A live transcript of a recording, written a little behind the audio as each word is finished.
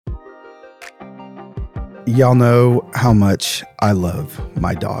Y'all know how much I love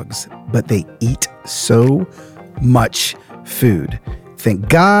my dogs, but they eat so much food. Thank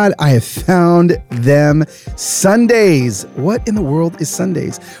God I have found them Sundays. What in the world is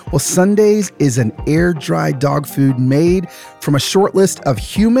Sundays? Well, Sundays is an air-dried dog food made from a short list of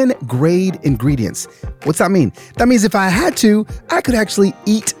human-grade ingredients. What's that mean? That means if I had to, I could actually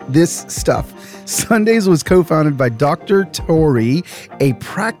eat this stuff. Sundays was co-founded by Dr. Tori, a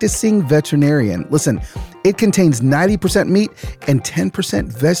practicing veterinarian. Listen, it contains 90% meat and 10%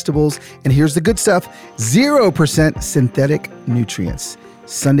 vegetables. And here's the good stuff, 0% synthetic nutrients.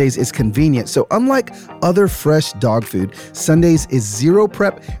 Sundays is convenient. So unlike other fresh dog food, Sundays is zero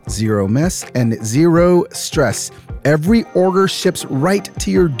prep, zero mess, and zero stress. Every order ships right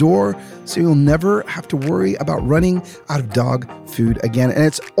to your door, so you'll never have to worry about running out of dog food again. And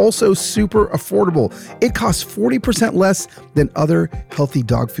it's also super affordable. It costs 40% less than other healthy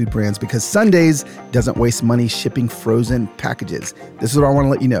dog food brands because Sundays doesn't waste money shipping frozen packages. This is what I want to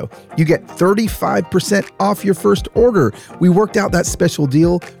let you know. You get 35% off your first order. We worked out that special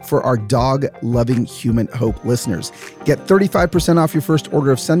deal for our dog-loving Human Hope listeners. Get 35% off your first order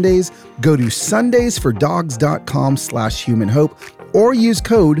of Sundays. Go to sundaysfordogs.com/humanhope or use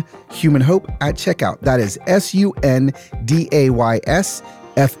code HumanHope at checkout. That is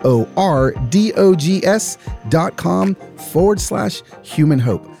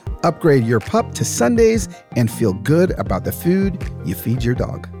sundaysfordogs.com/humanhope. Upgrade your pup to Sundays and feel good about the food you feed your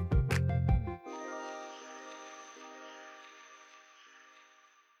dog.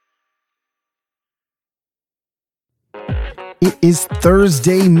 It is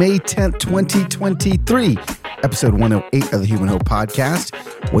Thursday, May 10th, 2023, episode 108 of the Human Hope Podcast.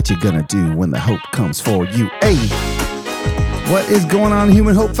 What you gonna do when the hope comes for you? Hey, what is going on,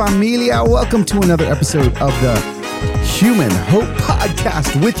 Human Hope Familia? Welcome to another episode of the Human Hope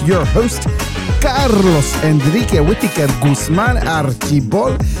Podcast with your host, Carlos Enrique Whitaker Guzman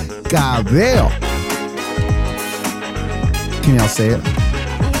Archibald Cabello. Can y'all say it?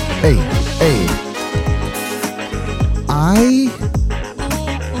 Hey.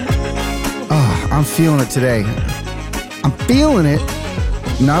 I'm feeling it today. I'm feeling it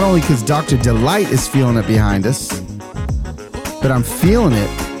not only because Dr. Delight is feeling it behind us, but I'm feeling it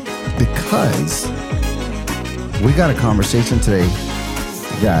because we got a conversation today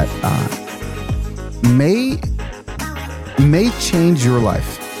that may change your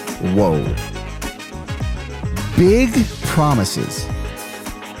life. Whoa. Big promises.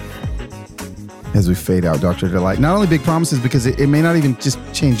 As we fade out, Dr. Delight. Not only big promises, because it may not even just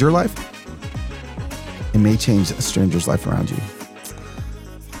change your life. It may change a stranger's life around you.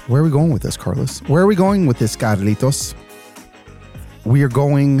 Where are we going with this, Carlos? Where are we going with this, Carlitos? We are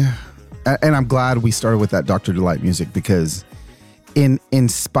going, and I'm glad we started with that Dr. Delight music, because in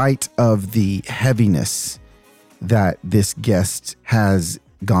spite of the heaviness that this guest has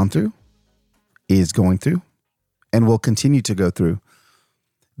gone through, is going through, and will continue to go through,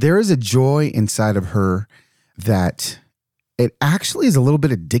 there is a joy inside of her that it actually is a little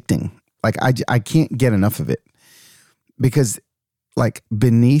bit addicting. Like I can't get enough of it, because like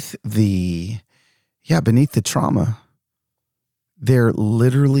beneath the trauma, there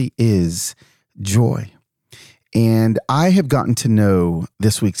literally is joy. And I have gotten to know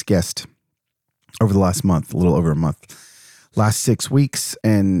this week's guest over the last month, a little over a month, last 6 weeks,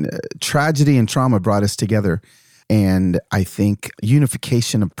 and tragedy and trauma brought us together. And I think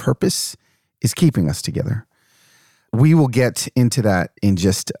unification of purpose is keeping us together. We will get into that in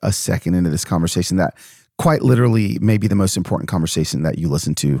just a second into this conversation that quite literally may be the most important conversation that you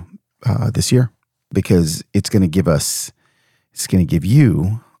listen to this year, because it's going to give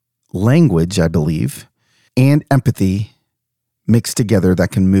you language, I believe, and empathy mixed together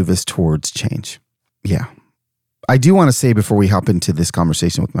that can move us towards change. Yeah. I do want to say before we hop into this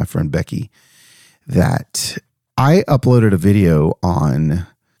conversation with my friend Becky that I uploaded a video on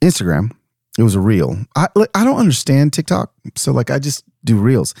Instagram. It was a reel. I don't understand TikTok, so like I just do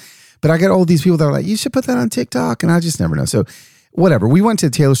reels. But I get all these people that are like, you should put that on TikTok, and I just never know. So whatever. We went to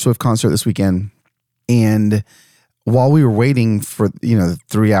the Taylor Swift concert this weekend, and while we were waiting for the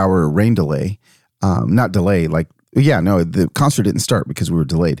 3-hour rain delay, the concert didn't start because we were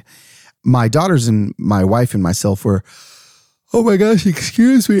delayed. My daughters and my wife and myself were, oh my gosh,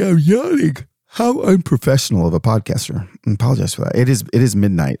 excuse me, I'm yawning. How unprofessional of a podcaster. I apologize for that. It is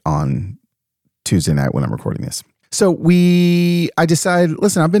midnight on Tuesday night when I'm recording this. So I decided,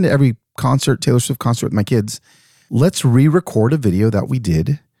 listen, I've been to every Taylor Swift concert with my kids. Let's re-record a video that we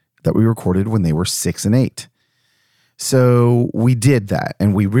recorded when they were 6 and 8. So we did that,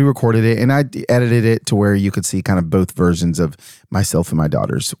 and we re-recorded it, and I edited it to where you could see kind of both versions of myself and my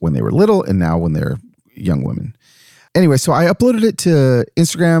daughters when they were little and now when they're young women. Anyway, so I uploaded it to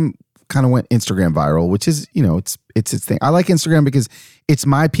Instagram, kind of went Instagram viral, which is, it's its thing. I like Instagram because it's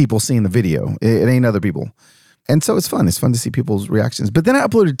my people seeing the video. It ain't other people. And so it's fun. It's fun to see people's reactions. But then I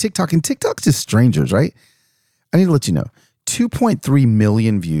uploaded TikTok, and TikTok's just strangers, right? I need to let you know, 2.3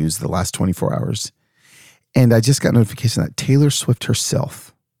 million views the last 24 hours. And I just got notification that Taylor Swift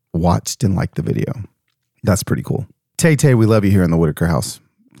herself watched and liked the video. That's pretty cool. Tay, we love you here in the Whitaker house.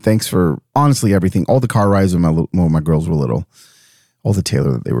 Thanks for, honestly, everything. All the car rides when my girls were little. All the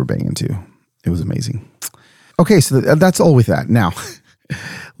Taylor that they were banging to. It was amazing. Okay, so that's all with that. Now,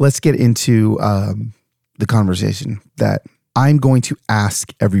 let's get into the conversation that I'm going to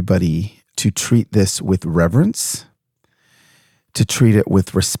ask everybody to treat this with reverence, to treat it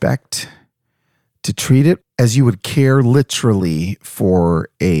with respect, to treat it as you would care literally for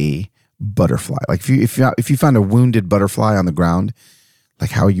a butterfly. Like if you found a wounded butterfly on the ground, like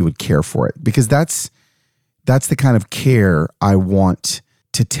how you would care for it, because that's the kind of care I want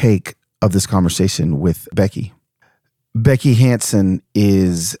to take of this conversation with Becky. Becky Hansen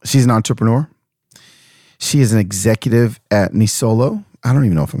she's an entrepreneur. She is an executive at Nisolo. I don't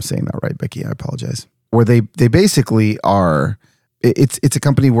even know if I'm saying that right, Becky. I apologize. Where they basically are, it's a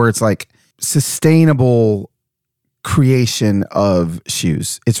company where it's like sustainable creation of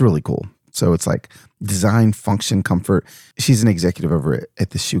shoes. It's really cool. So it's like design, function, comfort. She's an executive over at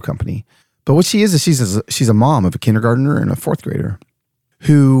the shoe company. But what she is she's a mom of a kindergartner and a fourth grader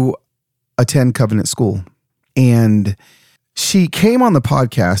who attend Covenant School. And she came on the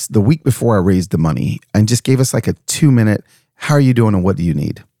podcast the week before I raised the money and just gave us like a 2-minute, how are you doing and what do you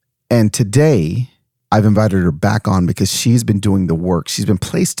need? And today I've invited her back on because she's been doing the work. She's been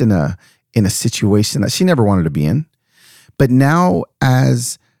placed in a situation that she never wanted to be in. But now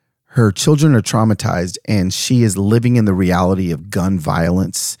as her children are traumatized and she is living in the reality of gun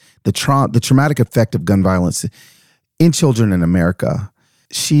violence, the traumatic effect of gun violence in children in America,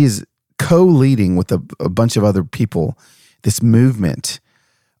 she is co-leading with a bunch of other people this movement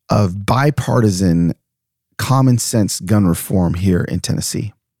of bipartisan common sense gun reform here in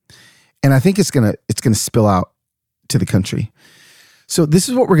Tennessee. And I think it's gonna spill out to the country. So this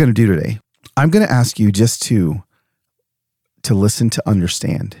is what we're gonna do today. I'm gonna ask you just to listen, to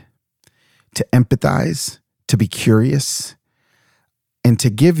understand, to empathize, to be curious, and to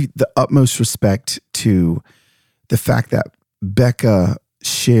give the utmost respect to the fact that Becca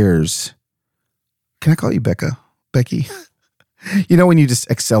shares. Can I call you Becca? Becky? You know when you just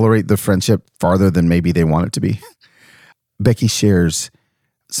accelerate the friendship farther than maybe they want it to be? Becky shares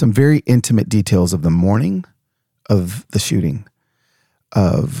some very intimate details of the morning of the shooting,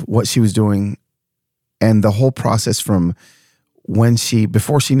 of what she was doing, and the whole process from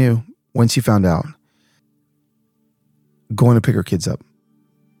before she knew, when she found out, going to pick her kids up.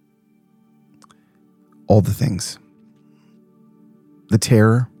 All the things. The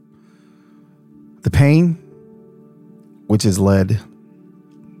terror, the pain, which has led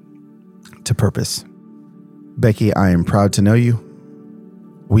to purpose. Becky, I am proud to know you.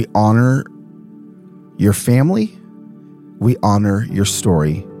 We honor your family. We honor your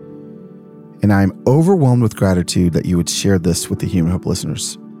story. And I'm overwhelmed with gratitude that you would share this with the Human Hope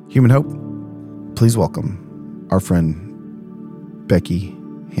listeners. Human Hope, please welcome our friend, Becky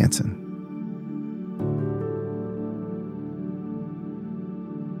Hansen.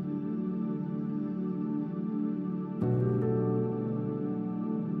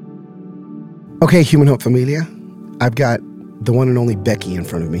 Okay, Human Hope Familia, I've got the one and only Becky in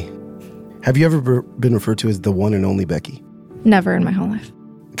front of me. Have you ever been referred to as the one and only Becky? Never in my whole life.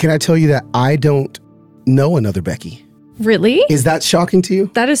 Can I tell you that I don't know another Becky? Really? Is that shocking to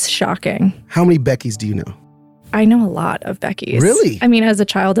you? That is shocking. How many Beckys do you know? I know a lot of Beckys. Really? I mean, as a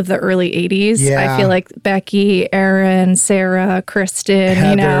child of the early 80s, Yeah. I feel like Becky, Erin, Sarah, Kristen,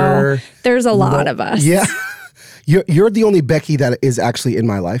 Heather, there's a lot of us. Yeah. You're the only Becky that is actually in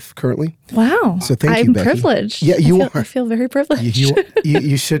my life currently. Wow. So thank you, I'm Becky. privileged. Yeah, you are. I feel very privileged.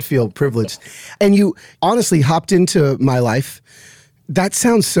 You should feel privileged. And you honestly hopped into my life. That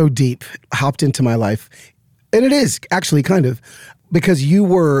sounds so deep, hopped into my life. And it is actually kind of, because you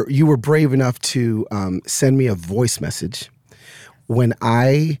were brave enough to send me a voice message when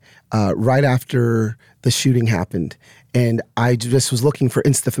I, right after the shooting happened, and I just was looking for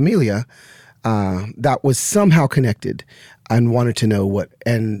Insta Familia that was somehow connected and wanted to know what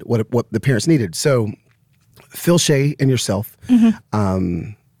the parents needed. So Phil Shea and yourself,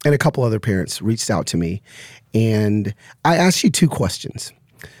 and a couple other parents reached out to me, and I asked you two questions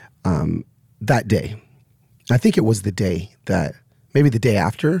that day. I think it was the day that, maybe the day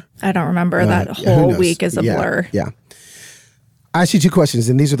after. I don't remember. That whole week is a blur. Yeah. I asked you two questions,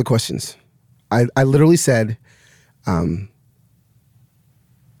 and these are the questions. I literally said,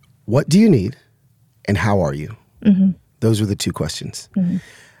 what do you need and how are you? Those were the two questions.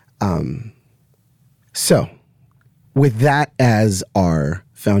 So with that as our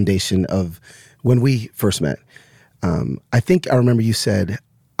foundation of when we first met, I think I remember you said,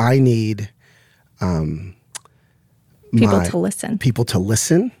 I need People to listen. People to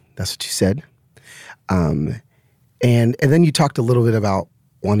listen. That's what you said. And then you talked a little bit about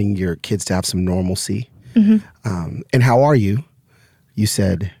wanting your kids to have some normalcy. And how are you? You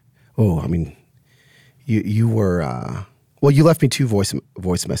said, you were, you left me two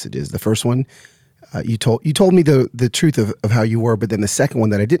voice messages. The first one, you told me the truth of how you were, but then the second one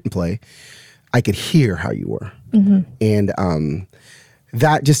that I didn't play, I could hear how you were. And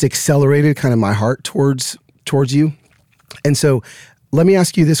that just accelerated kind of my heart towards you. And so let me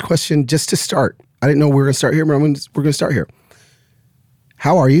ask you this question just to start. I didn't know we were going to start here, but we're going to start here.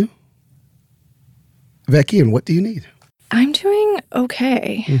 How are you, Becky, and what do you need? I'm doing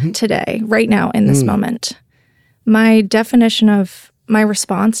okay today, right now, in this moment. My definition of my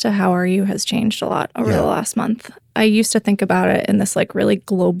response to how are you has changed a lot over the last month. I used to think about it in this like really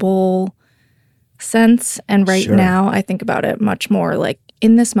global sense. And right now I think about it much more like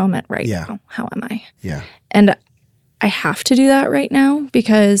in this moment right now, how am I? Yeah. And I have to do that right now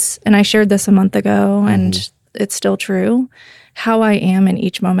because, and I shared this a month ago and it's still true, how I am in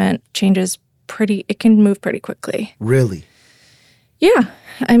each moment changes it can move pretty quickly. Really? Yeah.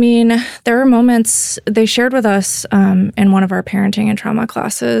 I mean, there are moments they shared with us in one of our parenting and trauma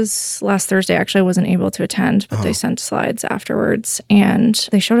classes last Thursday. Actually, I wasn't able to attend, but they sent slides afterwards. And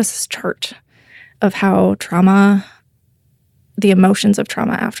they showed us this chart of how the emotions of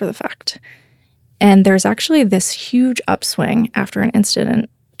trauma after the fact. And there's actually this huge upswing after an incident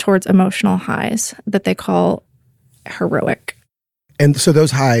towards emotional highs that they call heroic. And so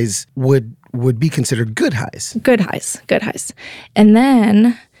those highs would be considered good highs. Good highs.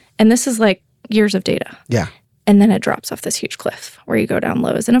 And this is like years of data. Yeah. And then it drops off this huge cliff where you go down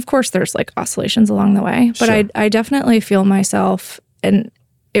lows. And of course, there's like oscillations along the way. But I definitely feel myself, and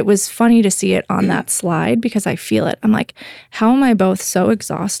it was funny to see it on that slide because I feel it. I'm like, how am I both so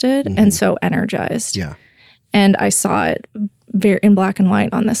exhausted and so energized? Yeah. And I saw it very in black and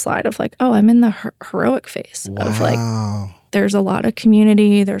white on this slide of like, oh, I'm in the heroic phase of like, there's a lot of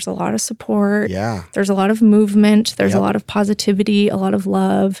community, there's a lot of support, there's a lot of movement, there's a lot of positivity, a lot of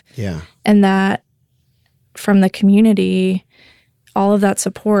love. Yeah. And that from the community, all of that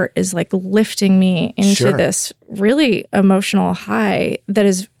support is like lifting me into this really emotional high that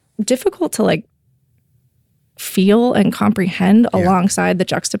is difficult to like feel and comprehend alongside the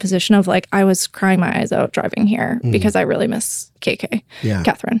juxtaposition of like, I was crying my eyes out driving here because I really miss KK,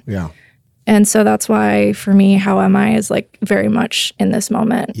 Catherine. Yeah. And so that's why for me, how am I is like very much in this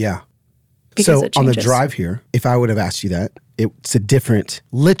moment. Yeah. Because so on the drive here, if I would have asked you that, it's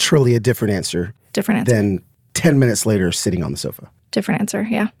literally a different answer. Than 10 minutes later sitting on the sofa. Different answer,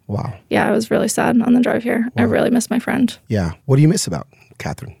 yeah. Wow. Yeah, I was really sad on the drive here. Wow. I really miss my friend. Yeah. What do you miss about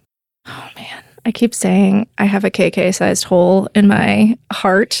Catherine? Oh, man. I keep saying I have a KK-sized hole in my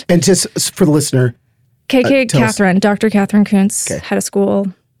heart. And just for the listener. KK Catherine, Dr. Catherine Kuntz, head of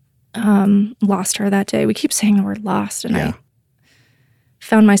school, lost her that day. We keep saying the word lost, and I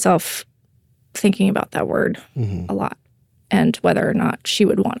found myself thinking about that word a lot. And whether or not she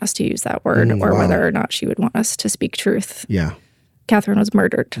would want us to use that word or whether or not she would want us to speak truth. Yeah. Catherine was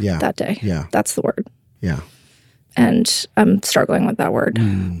murdered that day. Yeah. That's the word. Yeah. And I'm struggling with that word.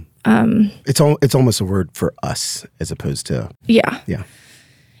 It's almost a word for us as opposed to... Yeah. Yeah.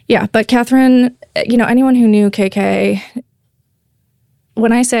 Yeah. But Catherine, anyone who knew KK...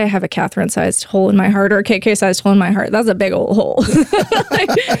 When I say I have a Catherine-sized hole in my heart or a KK-sized hole in my heart, that's a big old hole.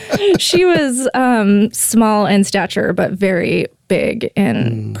 She was small in stature, but very big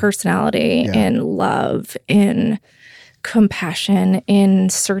in personality, in love, in compassion, in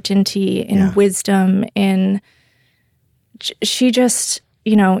certainty, in wisdom, she just...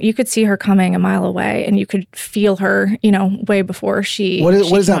 you could see her coming a mile away and you could feel her, way before she... What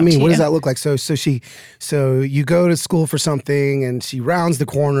does that mean? What does that look like? So you go to school for something and she rounds the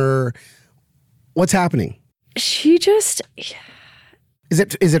corner. What's happening? She just... Is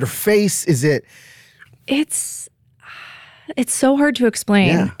it her face? Is it... It's so hard to explain.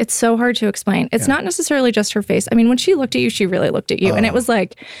 Yeah. It's so hard to explain. It's not necessarily just her face. I mean, when she looked at you, she really looked at you. And it was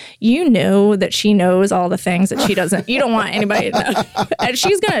like, you know that she knows all the things that she doesn't. You don't want anybody to know. And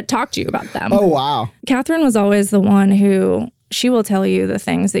she's going to talk to you about them. Oh, wow. Catherine was always the one who, she will tell you the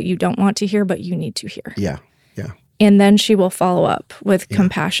things that you don't want to hear, but you need to hear. Yeah, yeah. And then she will follow up with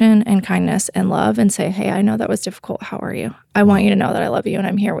compassion and kindness and love and say, hey, I know that was difficult. How are you? I want you to know that I love you and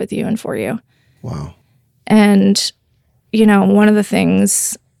I'm here with you and for you. Wow. And, one of the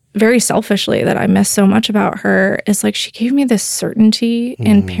things very selfishly that I miss so much about her is like she gave me this certainty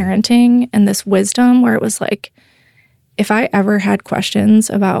in parenting and this wisdom where it was like, if I ever had questions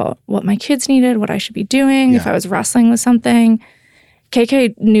about what my kids needed, what I should be doing, if I was wrestling with something,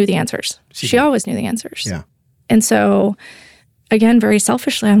 KK knew the answers. She always knew the answers. Yeah. And so, again, very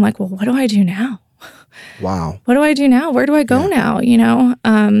selfishly, I'm like, well, what do I do now? Wow. What do I do now? Where do I go now?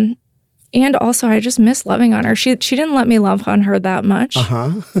 And also, I just miss loving on her. She didn't let me love on her that much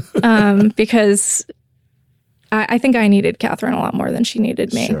because I think I needed Catherine a lot more than she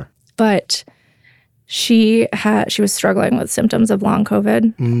needed me. Sure. But she was struggling with symptoms of long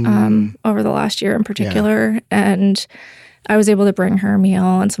COVID over the last year in particular. Yeah. And I was able to bring her a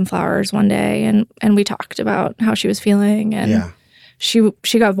meal and some flowers one day, and we talked about how she was feeling. And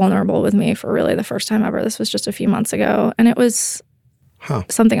she got vulnerable with me for really the first time ever. This was just a few months ago. And it was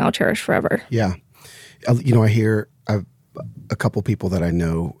something I'll cherish forever. Yeah. I hear a couple people that I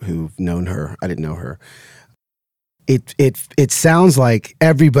know who've known her. I didn't know her. It sounds like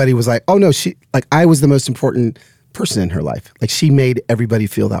everybody was like, oh no, I was the most important person in her life. Like she made everybody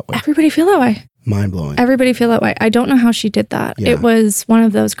feel that way. Everybody feel that way. Mind blowing. Everybody feel that way. I don't know how she did that. Yeah. It was one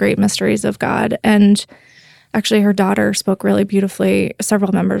of those great mysteries of God. And actually her daughter spoke really beautifully.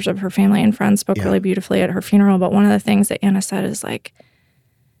 Several members of her family and friends spoke really beautifully at her funeral. But one of the things that Anna said is like,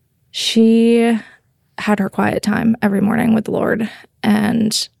 she had her quiet time every morning with the Lord.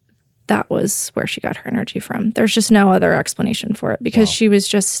 And that was where she got her energy from. There's just no other explanation for it because she was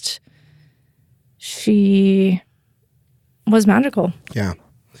magical. Yeah.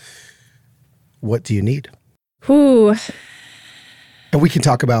 What do you need? Ooh. And we can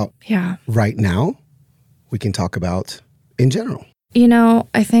talk about right now. We can talk about in general.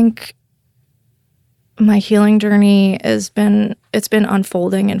 I think my healing journey it's been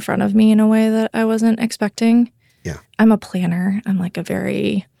unfolding in front of me in a way that I wasn't expecting. Yeah. I'm a planner. I'm like a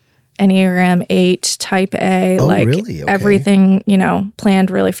very Enneagram 8 type A. Oh, like really? Okay. Everything,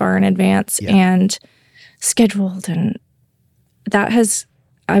 planned really far in advance and scheduled. And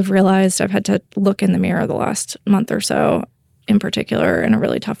I've realized I've had to look in the mirror the last month or so in particular in a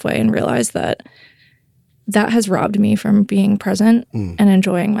really tough way and realize that has robbed me from being present and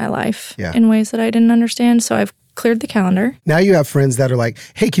enjoying my life in ways that I didn't understand. So I've cleared the calendar. Now you have friends that are like,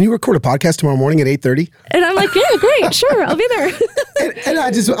 hey, can you record a podcast tomorrow morning at 8:30? And I'm like, yeah, great, sure, I'll be there. and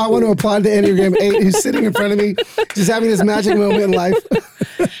I want to applaud the Enneagram 8 who's sitting in front of me, just having this magic moment in life.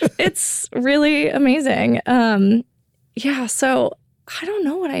 It's really amazing. So I don't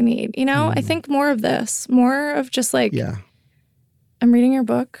know what I need. I think more of this, more of just like, I'm reading your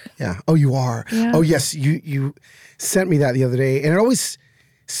book. Yeah. Oh, you are. Yeah. Oh, yes. You sent me that the other day, and it always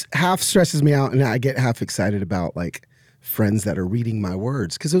half stresses me out, and I get half excited about like friends that are reading my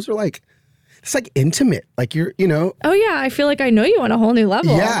words because those are like, it's like intimate. Like you're. Oh yeah, I feel like I know you on a whole new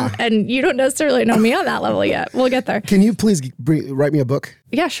level. Yeah. And you don't necessarily know me on that level yet. We'll get there. Can you please write me a book?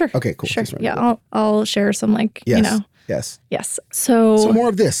 Yeah, sure. Okay, cool. Sure. Yeah, I'll share some Yes. Yes. So more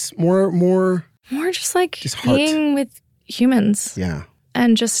of this. More just like heart. Being with humans. Yeah.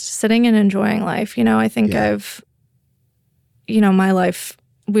 And just sitting and enjoying life. I think I've, my life,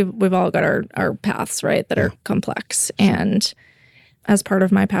 we've all got our paths, right, that are complex. And as part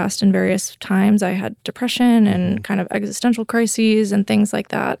of my past in various times, I had depression and kind of existential crises and things like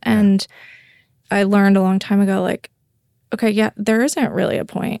that. And I learned a long time ago, like, okay, there isn't really a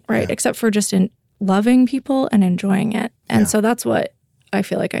point, right, except for just in loving people and enjoying it. And so that's what I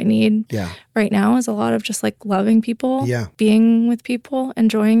feel like I need right now is a lot of just like loving people, being with people,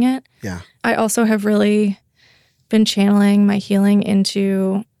 enjoying it. Yeah. I also have really been channeling my healing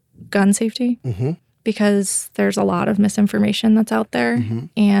into gun safety because there's a lot of misinformation that's out there.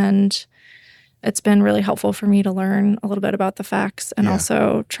 And it's been really helpful for me to learn a little bit about the facts and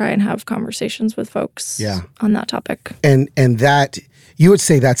also try and have conversations with folks on that topic. And that, you would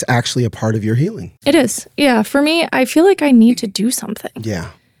say that's actually a part of your healing. It is. Yeah. For me, I feel like I need to do something. Yeah.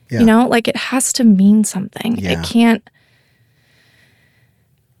 Like it has to mean something. Yeah. It can't.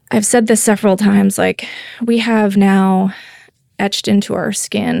 I've said this several times, like we have now etched into our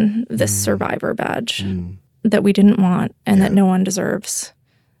skin this survivor badge that we didn't want and that no one deserves.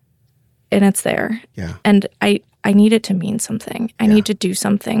 And it's there. Yeah. And I need it to mean something. I need to do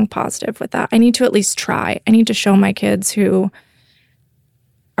something positive with that. I need to at least try. I need to show my kids who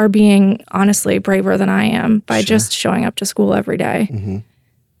are being honestly braver than I am by just showing up to school every day,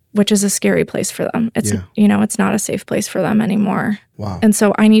 which is a scary place for them. It's, it's not a safe place for them anymore. Wow. And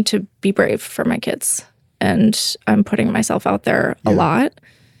so I need to be brave for my kids. And I'm putting myself out there a lot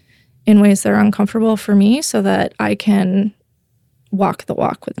in ways that are uncomfortable for me so that I can walk the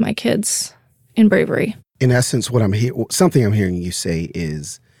walk with my kids in bravery. In essence, something I'm hearing you say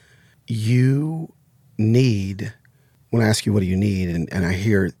is you need, when I ask you what do you need, and I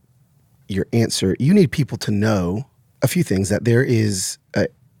hear your answer, you need people to know a few things, that there is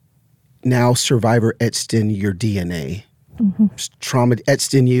now survivor etched in your DNA, trauma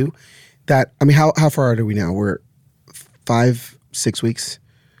etched in you. That, I mean, how far are we now? We're 5-6 weeks?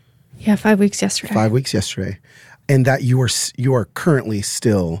 Yeah, 5 weeks yesterday. 5 weeks yesterday. And that you are currently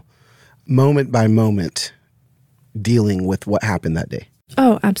still, moment by moment, dealing with what happened that day.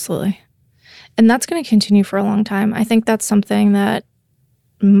 Oh, absolutely. And that's going to continue for a long time. I think that's something that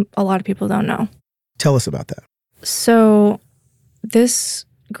a lot of people don't know. Tell us about that. So this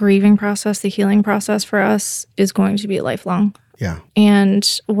grieving process, the healing process for us is going to be lifelong. Yeah.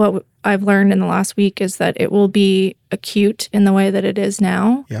 And what I've learned in the last week is that it will be acute in the way that it is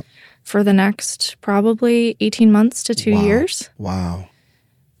now for the next probably 18 months to 2 years. Wow.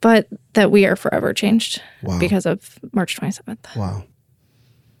 But that we are forever changed because of March 27th. Wow.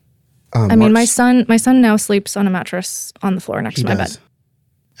 I mean, my son now sleeps on a mattress on the floor next to my bed.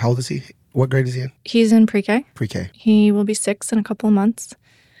 How old is he? What grade is he in? He's in pre-K. Pre-K. He will be 6 in a couple of months.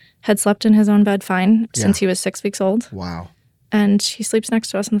 Had slept in his own bed fine since he was 6 weeks old. Wow. And he sleeps next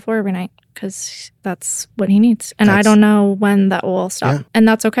to us on the floor every night because that's what he needs. And I don't know when that will stop. Yeah. And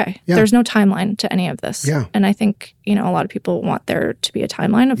that's okay. Yeah. There's no timeline to any of this. Yeah. And I think, a lot of people want there to be a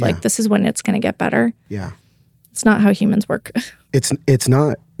timeline of like, this is when it's going to get better. Yeah. It's not how humans work. It's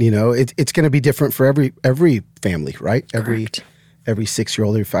not, it's going to be different for every family, right? Correct. Every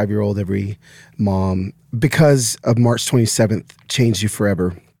 6-year-old, every 5-year-old, every mom, because of March 27th changed you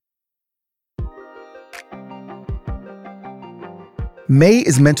forever. May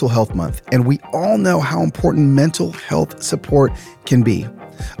is Mental Health Month, and we all know how important mental health support can be.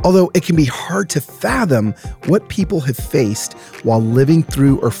 Although it can be hard to fathom what people have faced while living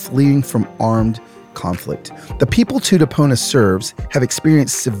through or fleeing from armed conflict. The people Tudapona serves have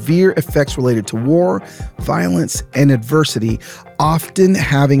experienced severe effects related to war, violence, and adversity, often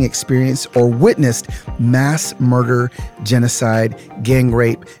having experienced or witnessed mass murder, genocide, gang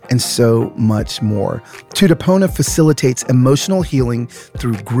rape, and so much more. Tudapona facilitates emotional healing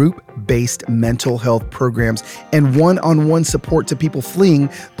through group-based mental health programs and one-on-one support to people fleeing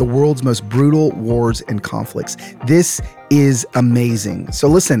the world's most brutal wars and conflicts. This is amazing. So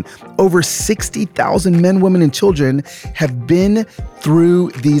listen, over 60,000 men, women, and children have been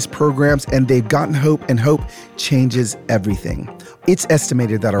through these programs, and they've gotten hope, and hope changes everything. It's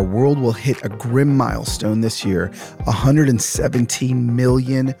estimated that our world will hit a grim milestone this year, 117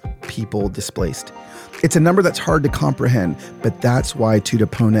 million people displaced. It's a number that's hard to comprehend, but that's why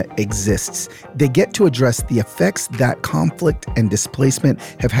Tudapona exists. They get to address the effects that conflict and displacement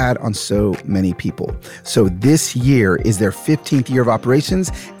have had on so many people. So this year is their 15th year of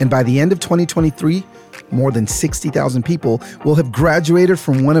operations, and by the end of 2023, more than 60,000 people will have graduated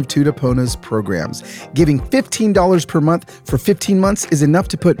from one of Tudapona's programs. Giving $15 per month for 15 months is enough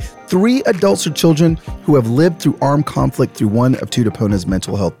to put 3 adults or children who have lived through armed conflict through one of Tudapona's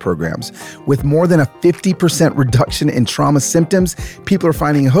mental health programs. With more than a 50% reduction in trauma symptoms, people are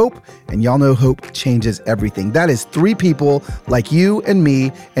finding hope, and y'all know hope changes everything. That is 3 people like you and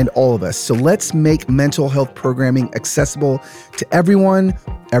me and all of us. So let's make mental health programming accessible to everyone,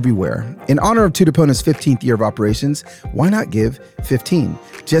 everywhere. In honor of Tudapona's 15th year of operations, why not give 15?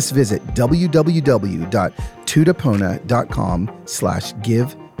 Just visit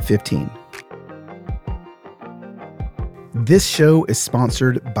www.tudapona.com/give15. This show is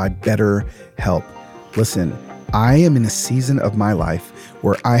sponsored by BetterHelp. Listen, I am in a season of my life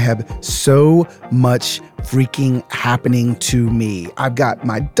where I have so much freaking happening to me. I've got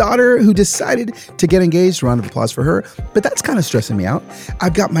my daughter who decided to get engaged, round of applause for her, but that's kind of stressing me out.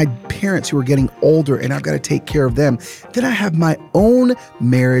 I've got my parents who are getting older and I've got to take care of them. Then I have my own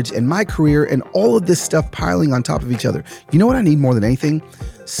marriage and my career and all of this stuff piling on top of each other. You know what I need more than anything?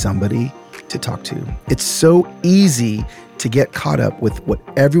 Somebody to talk to. It's so easy to get caught up with what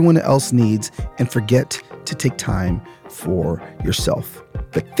everyone else needs and forget to take time for yourself.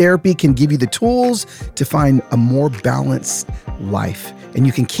 But therapy can give you the tools to find a more balanced life. And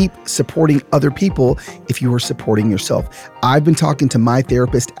you can keep supporting other people if you are supporting yourself. I've been talking to my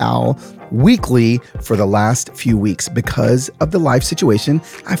therapist, Al, weekly for the last few weeks because of the life situation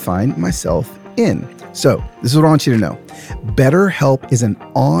I find myself in. So this is what I want you to know. BetterHelp is an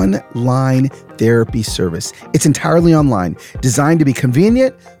online therapy service. It's entirely online, designed to be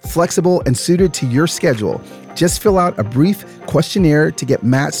convenient, flexible, and suited to your schedule. Just fill out a brief questionnaire to get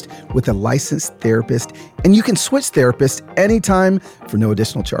matched with a licensed therapist, and you can switch therapists anytime for no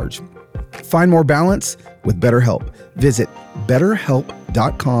additional charge. Find more balance with BetterHelp. Visit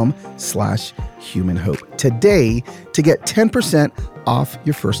betterhelp.com/humanhope today to get 10% off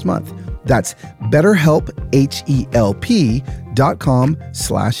your first month. That's BetterHelp,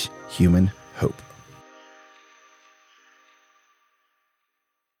 HELP.com/humanhope.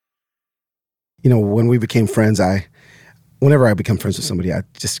 You know, when we became friends, whenever I become friends with somebody, I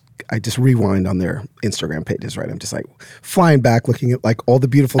just rewind on their Instagram pages, right? I'm just like flying back, looking at like all the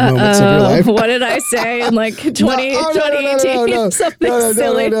beautiful moments of your life. What did I say in like 2018? Something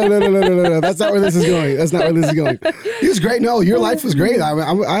silly. No. That's not where this is going. That's not where this is going. It was great. No, your life was great.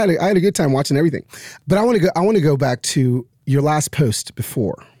 I had a good time watching everything. But I want to go back to your last post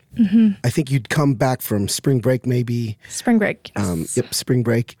before. Mm-hmm. I think you'd come back from spring break, maybe. Spring break. Yes. Yep, spring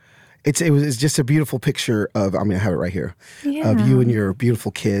break. It's just a beautiful picture of, I have it right here, of you and your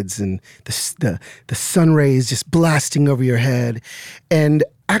beautiful kids and the sun rays just blasting over your head. And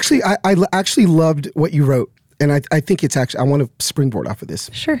actually, I actually loved what you wrote. And I think it's actually, I want to springboard off of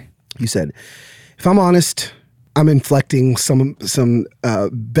this. Sure. You said, if I'm honest, I'm inflecting some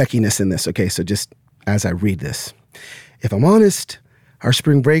Beckiness in this. Okay, so just as I read this. If I'm honest, our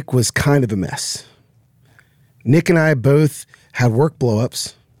spring break was kind of a mess. Nick and I both had work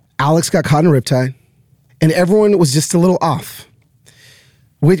blow-ups. Alex got caught in a riptide, and everyone was just a little off,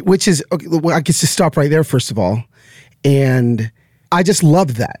 which is, okay, well, I guess to stop right there, first of all. And I just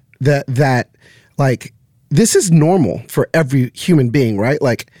love that like, this is normal for every human being, right?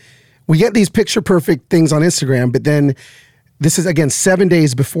 Like, we get these picture perfect things on Instagram, but then this is, again, 7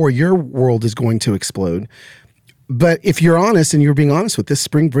 days before your world is going to explode. But if you're honest, and you're being honest with this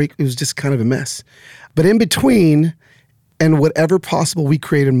spring break, it was just kind of a mess. But in between, and whatever possible, we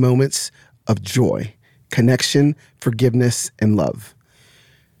created moments of joy, connection, forgiveness, and love.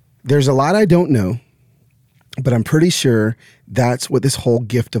 There's a lot I don't know, but I'm pretty sure that's what this whole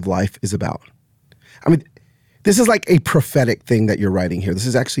gift of life is about. I mean, this is like a prophetic thing that you're writing here. This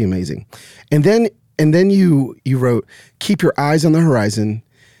is actually amazing. And then you wrote, keep your eyes on the horizon.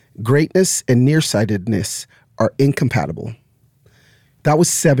 Greatness and nearsightedness are incompatible. That was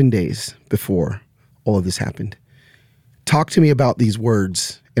 7 days before all of this happened. Talk to me about these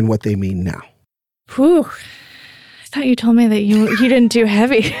words and what they mean now. Whew. I thought you told me that you didn't do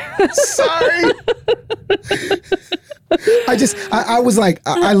heavy. Sorry. I was like,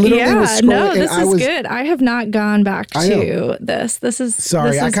 I literally was scrolling. No, this is good. I have not gone back to this. This is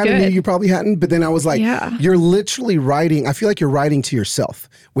sorry. This is I kind of knew you probably hadn't, but then I was like, you're literally writing. I feel like you're writing to yourself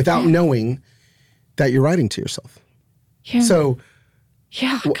without knowing that you're writing to yourself. Yeah. So,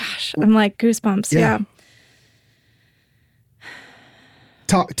 gosh, I'm like goosebumps. Yeah.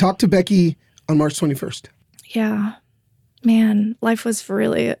 Talk to Becky on March 21st. Yeah. Man, life was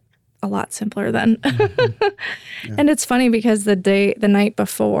really a lot simpler then. Mm-hmm. Yeah. And it's funny because the night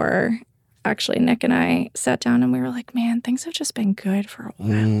before, actually, Nick and I sat down and we were like, man, things have just been good for a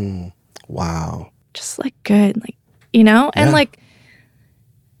while. Wow. Just like good, like, and like,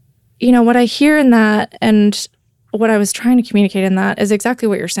 what I hear in that and what I was trying to communicate in that is exactly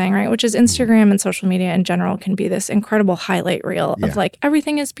what you're saying, right? Which is Instagram and social media in general can be this incredible highlight reel of like,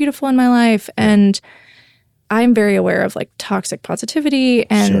 everything is beautiful in my life. And I'm very aware of like toxic positivity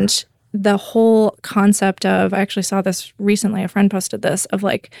and the whole concept of, I actually saw this recently, a friend posted this, of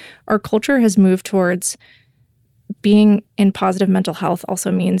like, our culture has moved towards being in positive mental health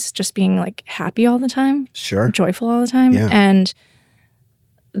also means just being like happy all the time. Joyful all the time. Yeah. And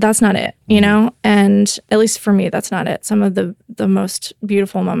that's not it, and at least for me, that's not it. Some of the most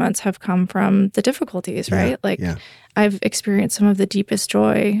beautiful moments have come from the difficulties, right? I've experienced some of the deepest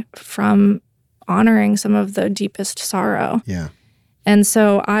joy from honoring some of the deepest sorrow. Yeah. And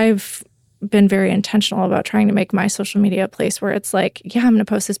so I've been very intentional about trying to make my social media a place where it's like, I'm going to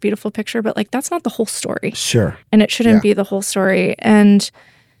post this beautiful picture, but like, that's not the whole story. Sure. And it shouldn't be the whole story. And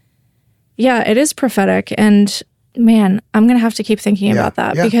it is prophetic. And man, I'm going to have to keep thinking about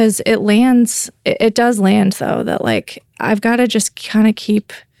that because it does land though, that like, I've got to just kind of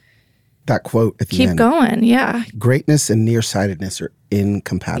keep that quote at the end. Keep going. Yeah. Greatness and nearsightedness are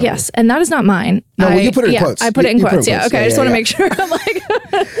incompatible. Yes. And that is not mine. No, you put it in quotes. I put it in quotes. Yeah. Okay. I just want to make sure. I'm like,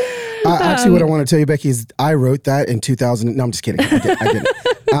 actually, what I want to tell you, Becky, is I wrote that in 2000. No, I'm just kidding. I get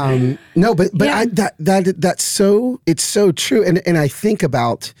it. No, but that's so, it's so true. And I think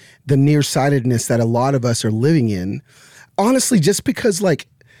about the nearsightedness that a lot of us are living in, honestly, just because like,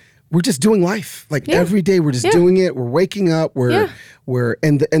 we're just doing life. Like every day we're just doing it. We're waking up. And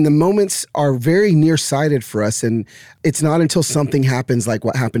the moments are very nearsighted for us. And it's not until something happens like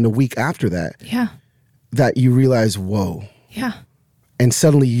what happened a week after that. That you realize, whoa. Yeah. And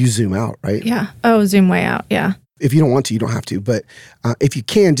suddenly you zoom out, right? Yeah. Oh, zoom way out. Yeah. If you don't want to, you don't have to. But if you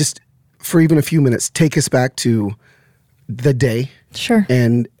can, just for even a few minutes, take us back to the day. Sure.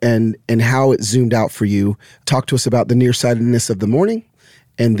 And how it zoomed out for you. Talk to us about the nearsightedness of the morning,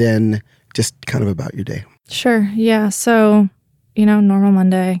 and then just kind of about your day. Sure. Yeah. So, normal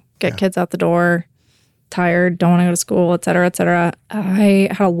Monday, get kids out the door, tired, don't want to go to school, et cetera, et cetera. I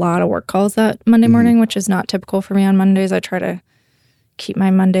had a lot of work calls that Monday morning, which is not typical for me on Mondays. I try to keep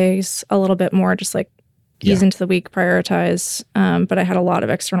my Mondays a little bit more just like ease into the week, prioritize. But I had a lot of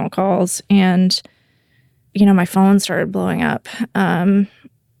external calls, and my phone started blowing up,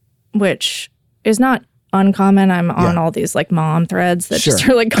 which is not uncommon. I'm on all these like mom threads that just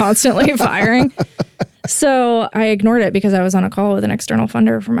are like constantly firing. So I ignored it because I was on a call with an external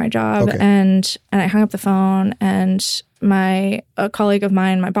funder for my job, and I hung up the phone, and a colleague of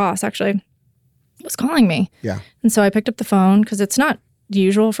mine, my boss actually, was calling me. Yeah. And so I picked up the phone because it's not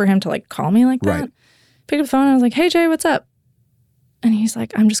usual for him to like call me like that. Picked up the phone and I was like, "Hey Jay, what's up?" And he's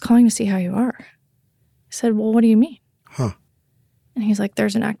like, "I'm just calling to see how you are." I said, "Well, what do you mean?" Huh. And he's like,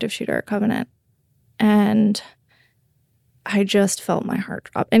 "There's an active shooter at Covenant." And I just felt my heart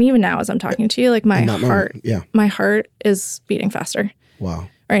drop. And even now, as I'm talking to you, like my heart is beating faster. Wow.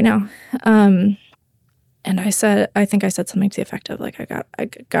 Right now. And I think I said something to the effect of like, I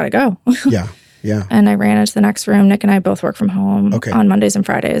gotta go. Yeah. Yeah. And I ran into the next room. Nick and I both work from home on Mondays and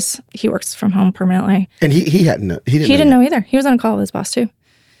Fridays. He works from home permanently. And he didn't know either. He was on a call with his boss too.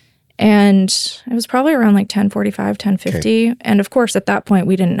 And it was probably around like 10:45, 10:50. Okay. And of course, at that point,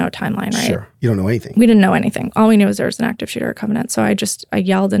 we didn't know timeline, right? Sure. You don't know anything. We didn't know anything. All we knew was there was an active shooter at Covenant. So I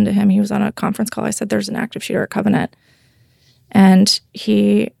yelled into him. He was on a conference call. I said, "There's an active shooter at Covenant." And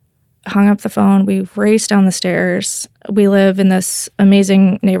he hung up the phone. We raced down the stairs. We live in this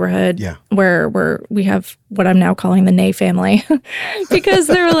amazing neighborhood where we have what I'm now calling the Nay family because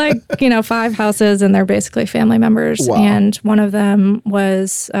there are like, 5 houses and they're basically family members. Wow. And one of them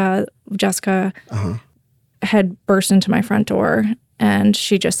was Jessica had burst into my front door and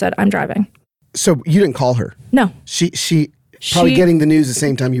she just said, "I'm driving." So you didn't call her? No. She probably getting the news the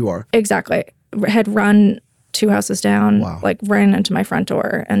same time you are. Exactly. Had run 2 houses down, like ran into my front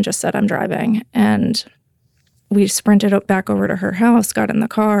door and just said, "I'm driving." And we sprinted back over to her house, got in the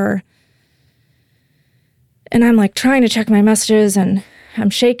car. And I'm like trying to check my messages and I'm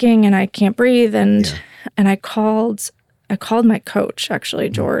shaking and I can't breathe. And I called my coach, actually,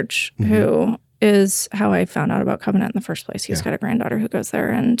 George, who is how I found out about Covenant in the first place. He's got a granddaughter who goes there,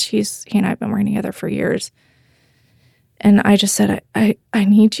 and he and I have been working together for years. And I just said, I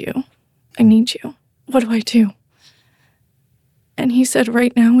need you. I need you. What do I do? And he said,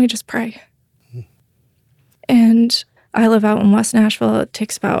 "Right now, we just pray." And I live out in West Nashville. It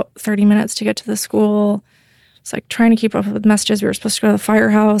takes about 30 minutes to get to the school. It's like trying to keep up with messages. We were supposed to go to the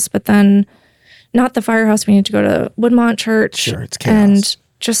firehouse, but then not the firehouse. We need to go to Woodmont Church. Sure, it's chaos. And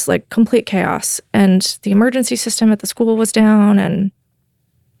just like complete chaos. And the emergency system at the school was down and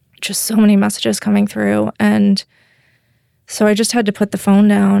just so many messages coming through. And so I just had to put the phone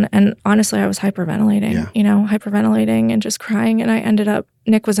down. And honestly, I was hyperventilating, hyperventilating and just crying. And I ended up,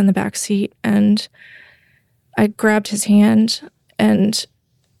 Nick was in the back seat and I grabbed his hand and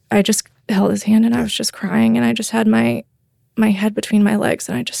I just held his hand and I was just crying. And I just had my head between my legs.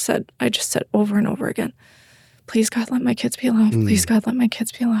 And I just said over and over again, "Please, God, let my kids be alive. Please, God, let my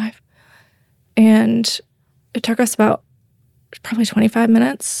kids be alive." And it took us about probably 25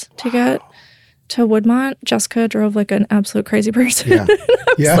 minutes to get to Woodmont. Jessica drove like an absolute crazy person.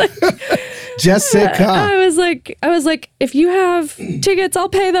 Yeah. Jessica. I was like, "If you have tickets, I'll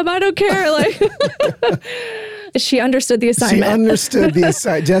pay them. I don't care." Like, she understood the assignment.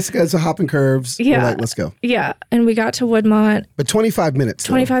 Jessica's a hopping curves. Yeah. We're like, let's go. Yeah. And we got to Woodmont. But 25 minutes.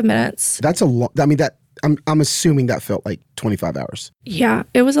 25 minutes. That's a long, I'm assuming that felt like 25 hours. Yeah.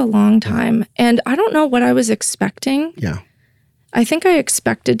 It was a long time. And I don't know what I was expecting. Yeah. I think I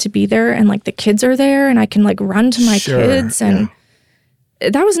expected to be there and like the kids are there and I can like run to my kids and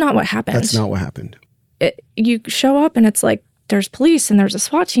that was not what happened. That's not what happened. You show up and it's like there's police and there's a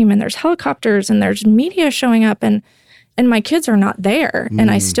SWAT team and there's helicopters and there's media showing up and my kids are not there and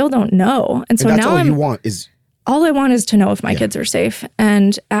I still don't know. And so that's now all I want is to know if my kids are safe.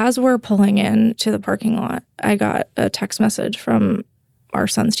 And as we're pulling in to the parking lot, I got a text message from our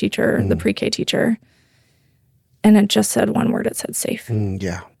son's teacher, the pre-K teacher. And it just said one word. It said safe.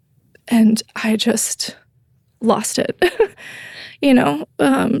 Yeah. And I just lost it,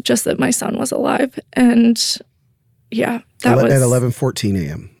 just that my son was alive. And yeah, that was... At 11:14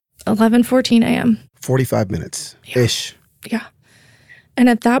 a.m. 11:14 a.m. 45 minutes-ish. Yeah. And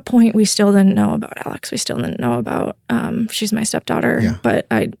at that point, we still didn't know about Alex. We still didn't know about... she's my stepdaughter. Yeah. But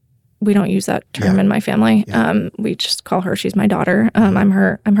we don't use that term in my family. We just call her, she's my daughter. I'm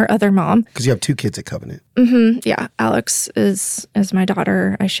her other mom. Because you have 2 kids at Covenant. Yeah. Alex is my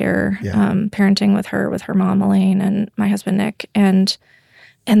daughter. I share parenting with her mom, Elaine, and my husband, Nick. And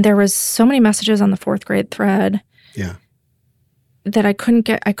there was so many messages on the 4th grade thread that I couldn't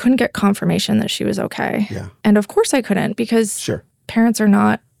get confirmation that she was okay. Yeah. And of course I couldn't, because parents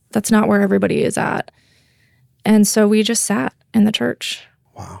that's not where everybody is at. And so we just sat in the church.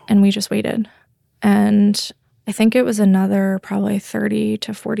 Wow. And we just waited. And I think it was another probably 30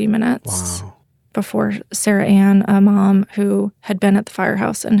 to 40 minutes before Sarah Ann, a mom who had been at the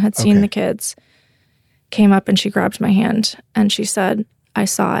firehouse and had seen the kids, came up and she grabbed my hand and she said, "I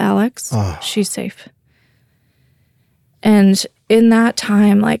saw Alex. She's safe." And in that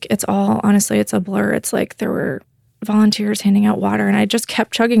time, like, it's a blur. It's like there were volunteers handing out water and I just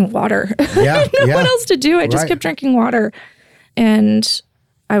kept chugging water. I didn't know what else to do. I just kept drinking water. And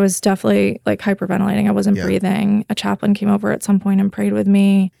I was definitely like hyperventilating. I wasn't breathing. A chaplain came over at some point and prayed with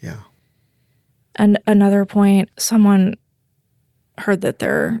me. Yeah. And another point, someone heard that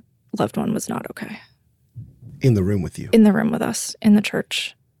their loved one was not okay. In the room with you. In the room with us, in the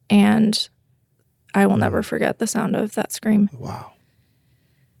church. And I will never forget the sound of that scream. Wow.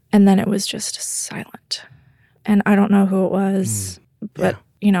 And then it was just silent. And I don't know who it was, but,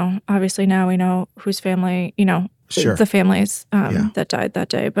 obviously now we know whose family, the families that died that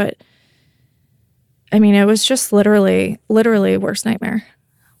day. But, I mean, it was just literally worst nightmare.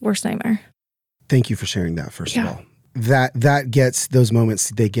 Worst nightmare. Thank you for sharing that, first of all. That gets, those moments,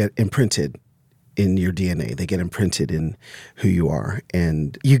 they get imprinted in your DNA. They get imprinted in who you are.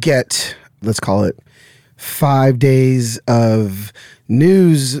 And you get, let's call it, 5 days of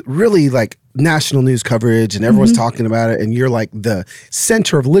news, really like national news coverage, and everyone's talking about it. And you're like the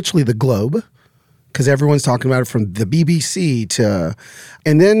center of literally the globe, because everyone's talking about it, from the BBC to,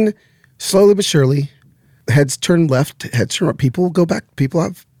 and then slowly but surely, heads turn left, heads turn right. People go back. People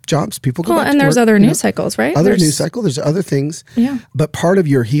have jobs. People go back. And there's other news cycles, right? Other news cycle. There's other things. Yeah. But part of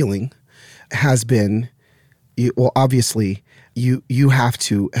your healing has been, obviously, you have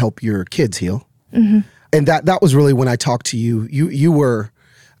to help your kids heal, and that was really when I talked to you. You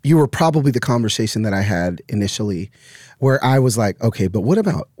were probably the conversation that I had initially, where I was like, okay, but what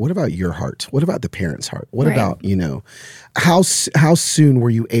about your heart? What about the parent's heart? What about, how soon were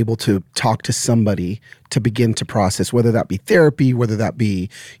you able to talk to somebody to begin to process, whether that be therapy, whether that be,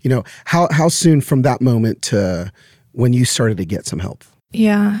 how soon from that moment to when you started to get some help?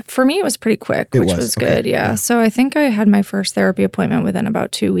 Yeah. For me, it was pretty quick, which was good. Yeah. So I think I had my first therapy appointment within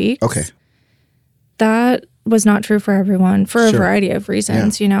about 2 weeks. Okay. That was not true for everyone for a variety of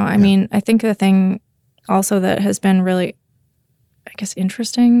reasons. I mean, I think the thing also that has been really, I guess,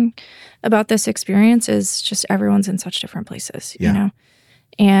 interesting about this experience is just everyone's in such different places,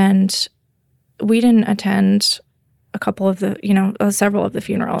 and we didn't attend a couple of the, several of the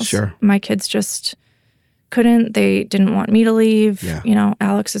funerals. Sure. My kids just couldn't. They didn't want me to leave. Yeah.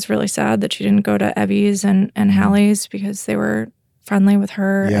 Alex is really sad that she didn't go to Evie's and Hallie's because they were friendly with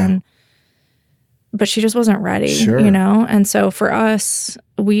her. Yeah. But she just wasn't ready, And so for us,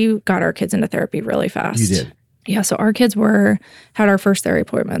 we got our kids into therapy really fast. You did? Yeah. So our kids had our first therapy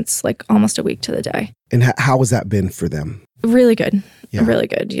appointments like almost a week to the day. And how has that been for them? Really good. Yeah. Really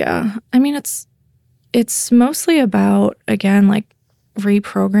good. Yeah. I mean, it's mostly about, again, like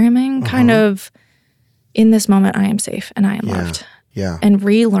reprogramming, kind of, in this moment, I am safe and I am loved. Yeah. And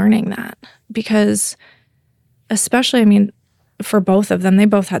relearning that, because especially, I mean, for both of them, they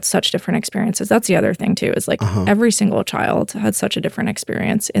both had such different experiences. That's the other thing too, is like every single child had such a different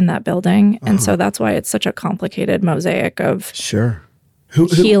experience in that building. And so that's why it's such a complicated mosaic of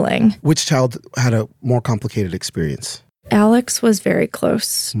healing. Which child had a more complicated experience? Alex was very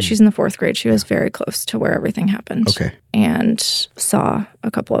close. She's in the 4th grade. She was very close to where everything happened. Okay. And saw a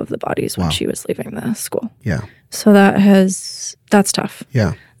couple of the bodies when she was leaving the school. Yeah. So that's tough.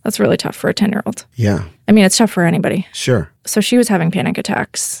 Yeah. That's really tough for a 10-year-old. Yeah. I mean, it's tough for anybody. Sure. So she was having panic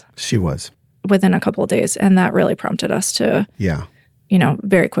attacks. She was. Within a couple of days. And that really prompted us to,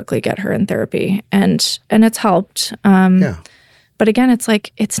 very quickly get her in therapy. And it's helped. But again, it's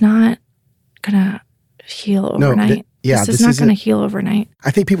like, it's not going to heal overnight. This is not going to heal overnight. I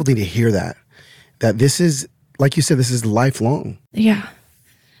think people need to hear that this is, like you said, this is lifelong. Yeah.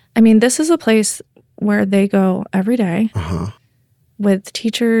 I mean, this is a place where they go every day. With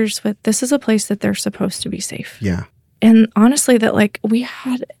teachers, this is a place that they're supposed to be safe. Yeah. And honestly, that like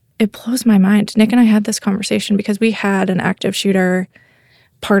it blows my mind. Nick and I had this conversation because we had an active shooter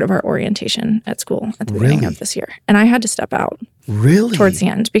part of our orientation at school at the beginning of this year. And I had to step out. Really? Towards the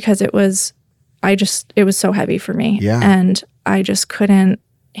end, because it was so heavy for me. Yeah. And I just couldn't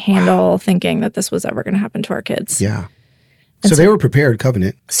handle thinking that this was ever going to happen to our kids. Yeah. So they were prepared,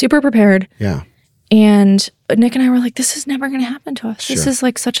 Covenant. Super prepared. Yeah. And Nick and I were like, this is never going to happen to us. This is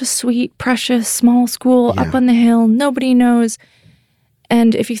like such a sweet, precious, small school up on the hill. Nobody knows.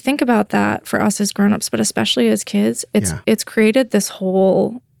 And if you think about that for us as grownups, but especially as kids, it's created this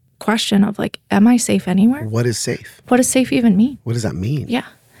whole question of like, am I safe anywhere? What is safe? What does safe even mean? What does that mean? Yeah.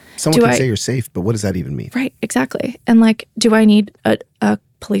 Someone can say you're safe, but what does that even mean? Right, exactly. And like, do I need a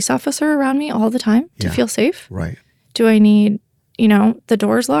police officer around me all the time to feel safe? Right. Do I need, the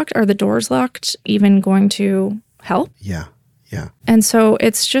doors locked? Are the doors locked even going to help? Yeah. Yeah. And so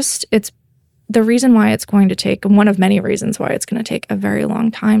it's the reason why it's going to take, one of many reasons why it's going to take a very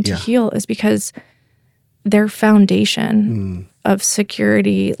long time to heal is because their foundation of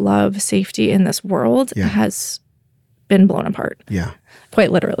security, love, safety in this world has been blown apart. Yeah.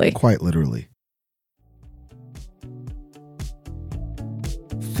 Quite literally. Quite literally.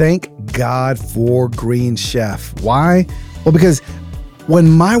 Thank God for Green Chef. Why? Well, because when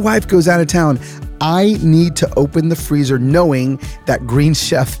my wife goes out of town, I need to open the freezer knowing that Green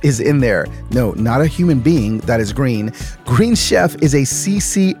Chef is in there. No, not a human being that is green. Green Chef is a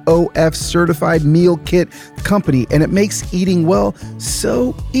CCOF certified meal kit company, and it makes eating well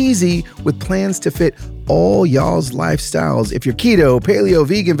so easy with plans to fit all y'all's lifestyles. If you're keto, paleo,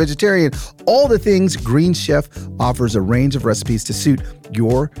 vegan, vegetarian, all the things, Green Chef offers a range of recipes to suit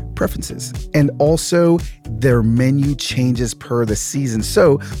your preferences. And also, their menu changes per the season.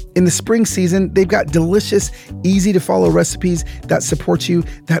 So in the spring season, they've got delicious, easy to follow recipes that support you,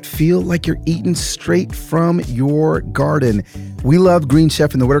 that feel like you're eating straight from your garden. We love Green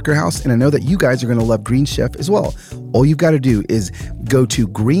Chef in the Whitaker house, and I know that you guys are going to love Green Chef as well. All you've got to do is go to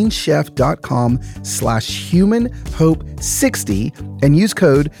greenchef.com/humanhope60 and use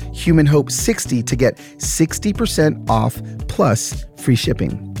code humanhope60 to get 60% off plus free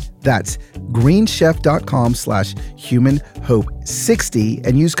shipping. That's greenchef.com/humanhope60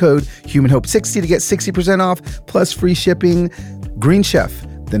 and use code humanhope60 to get 60% off plus free shipping. Green Chef,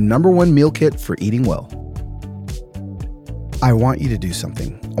 the #1 meal kit for eating well. I want you to do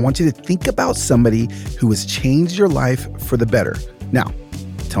something. I want you to think about somebody who has changed your life for the better. Now,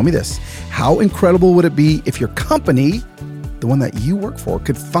 tell me this. How incredible would it be if your company, the one that you work for,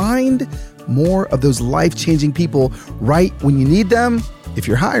 could find more of those life-changing people right when you need them? If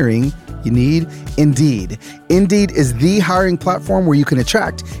you're hiring, you need Indeed. Indeed is the hiring platform where you can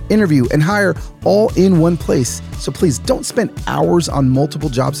attract, interview, and hire all in one place. So please don't spend hours on multiple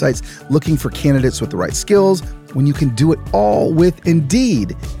job sites looking for candidates with the right skills when you can do it all with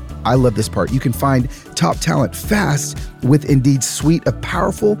Indeed. I love this part. You can find top talent fast with Indeed's suite of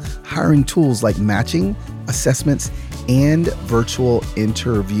powerful hiring tools like matching, assessments, and virtual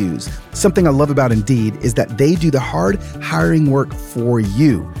interviews. Something I love about Indeed is that they do the hard hiring work for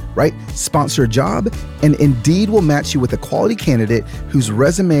you, right? Sponsor a job, and Indeed will match you with a quality candidate whose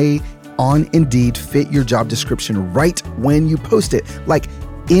resume on Indeed fit your job description right when you post it. Like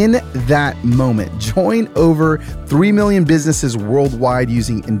in that moment. Join over 3 million businesses worldwide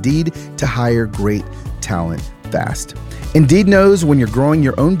using Indeed to hire great talent fast. Indeed knows when you're growing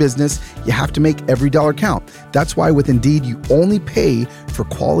your own business, you have to make every dollar count. That's why with Indeed, you only pay for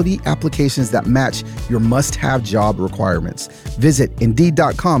quality applications that match your must-have job requirements. Visit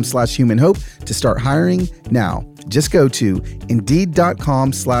Indeed.com/humanhope to start hiring now. Just go to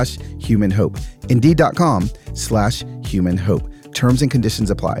Indeed.com/humanhope. Indeed.com/humanhope. Terms and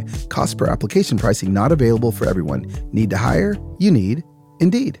conditions apply. Cost per application pricing not available for everyone. Need to hire? You need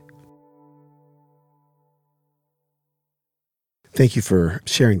Indeed. Thank you for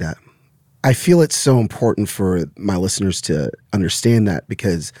sharing that. I feel it's so important for my listeners to understand that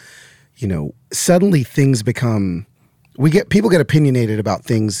because, suddenly things become, people get opinionated about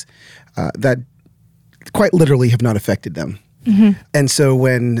things that quite literally have not affected them. Mm-hmm. And so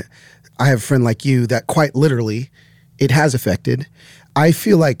when I have a friend like you that quite literally it has affected, I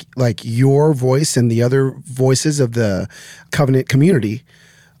feel like your voice and the other voices of the Covenant community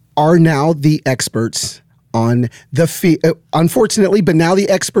are now the experts on unfortunately, but now the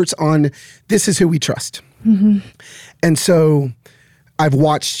experts on this is who we trust. Mm-hmm. And so I've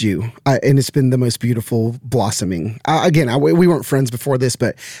watched you, and it's been the most beautiful blossoming. We weren't friends before this,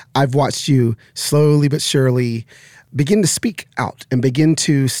 but I've watched you slowly but surely begin to speak out and begin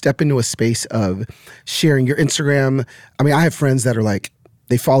to step into a space of sharing your Instagram. I mean, I have friends that are like,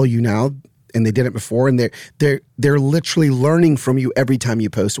 they follow you now and they did it before, and they're literally learning from you every time you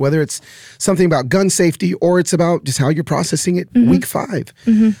post, whether it's something about gun safety or it's about just how you're processing it week 5.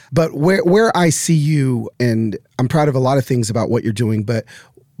 Mm-hmm. But where I see you, and I'm proud of a lot of things about what you're doing, but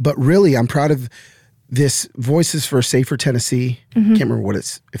really I'm proud of this Voices for a Safer Tennessee. Can't remember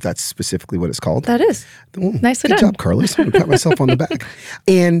if that's specifically what it's called. That is. Nicely Good done. job, Carlos. I'm going to pat myself on the back.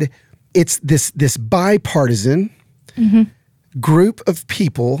 And it's this bipartisan group of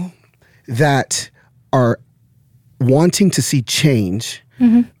people that are wanting to see change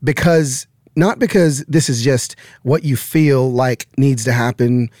because not because this is just what you feel like needs to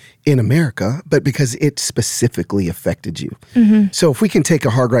happen in America, but because it specifically affected you. So if we can take a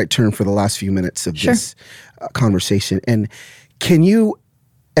hard right turn for the last few minutes of this conversation, and can you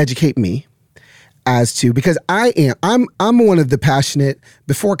educate me as to, because I'm one of the passionate,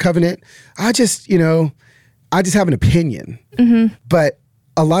 before covenant, I just have an opinion, but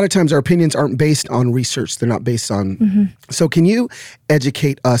a lot of times our opinions aren't based on research. They're not based on, so can you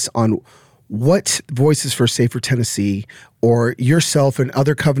educate us on what Voices for a Safer Tennessee, or yourself and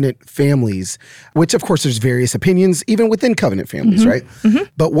other covenant families, which of course there's various opinions even within covenant families, right?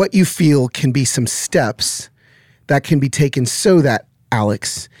 But what you feel can be some steps that can be taken so that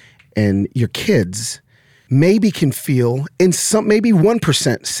Alex and your kids maybe can feel maybe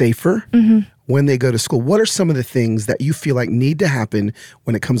 1% safer when they go to school. What are some of the things that you feel like need to happen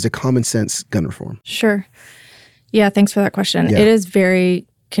when it comes to common sense gun reform? Sure. Yeah, thanks for that question. Yeah. It is very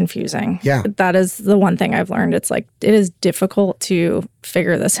confusing. Yeah. That is the one thing I've learned. It's like, it is difficult to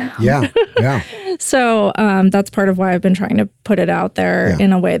figure this out. Yeah. So that's part of why I've been trying to put it out there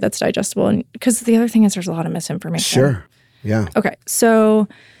in a way that's digestible. And because the other thing is there's a lot of misinformation. Sure. Yeah. Okay. So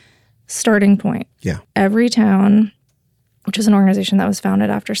starting point. Yeah. Everytown, which is an organization that was founded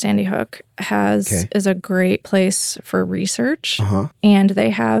after Sandy Hook, is a great place for research. And they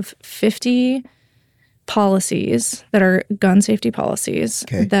have 50 policies that are gun safety policies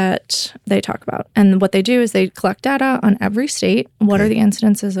that they talk about. And what they do is they collect data on every state. What are the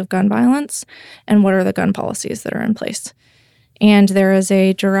incidences of gun violence, and what are the gun policies that are in place? And there is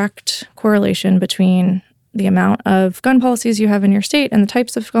a direct correlation between the amount of gun policies you have in your state and the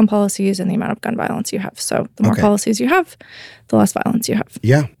types of gun policies and the amount of gun violence you have. So the more policies you have, the less violence you have.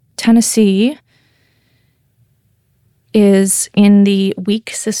 Yeah. Tennessee is in the weak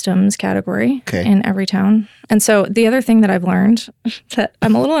systems category in Everytown. And so the other thing that I've learned that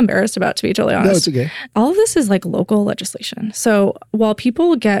I'm a little embarrassed about, to be totally honest. No, it's okay. All of this is like local legislation. So while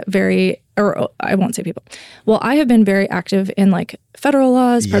people get I won't say people. Well, I have been very active in like federal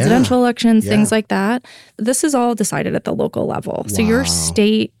laws, presidential elections, things like that. This is all decided at the local level. So your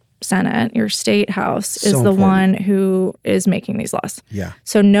state Senate, your state house is the one who is making these laws. Yeah.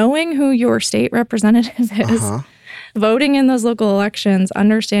 So knowing who your state representative is, voting in those local elections,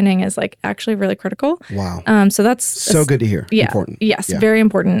 understanding is like actually really critical. Wow. So that's so good to hear. Yeah. Important. Yes. Yeah. Very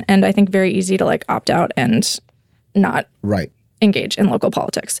important. And I think very easy to like opt out and not engage in local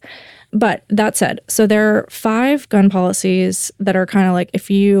politics. But that said, so there are 5 gun policies that are kind of like, if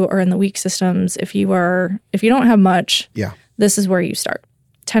you are in the weak systems, if you don't have much, this is where you start.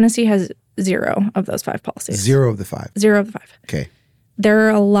 Tennessee has 0 of those 5 policies. 0 of the 5. 0 of the 5. Okay. There are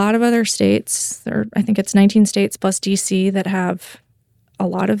a lot of other states, I think it's 19 states plus DC, that have a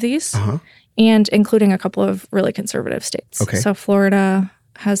lot of these, and including a couple of really conservative states. Okay. So Florida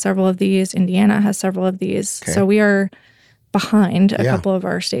has several of these, Indiana has several of these. Okay. So we are behind a couple of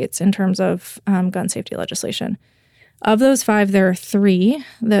our states in terms of gun safety legislation. Of those 5, there are 3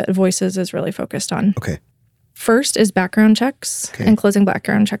 that Voices is really focused on. Okay. First is background checks and closing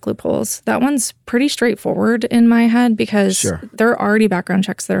background check loopholes. That one's pretty straightforward in my head because there are already background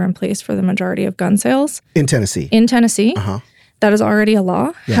checks that are in place for the majority of gun sales. In Tennessee? In Tennessee. That is already a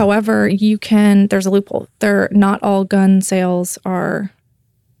law. Yeah. However, there's a loophole. Not all gun sales are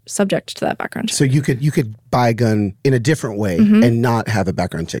subject to that background check. So you could buy a gun in a different way and not have a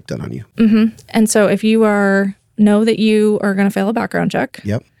background check done on you. And so if you know that you are going to fail a background check,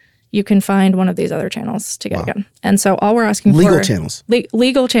 you can find one of these other channels to get a gun. And so all we're asking legal channels.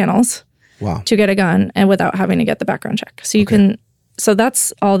 Legal channels to get a gun and without having to get the background check. So you can, so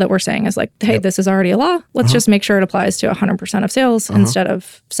that's all that we're saying is like, hey, this is already a law. Let's just make sure it applies to 100% of sales instead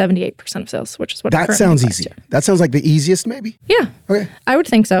of 78% of sales, which is what that sounds easy. That sounds like the easiest maybe? Yeah. Okay. I would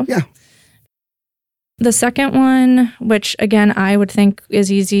think so. Yeah. The second one, which again, I would think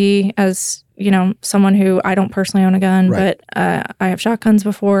is easy as, someone who I don't personally own a gun, but I have shotguns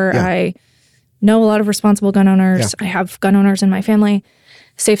before. Yeah. I know a lot of responsible gun owners. I have gun owners in my family.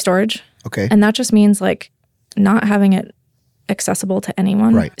 Safe storage. Okay. And that just means like not having it accessible to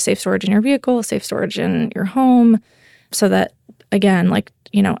anyone. Right. Safe storage in your vehicle, safe storage in your home, so that, again, like,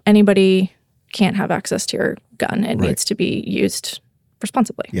 anybody can't have access to your gun. It needs to be used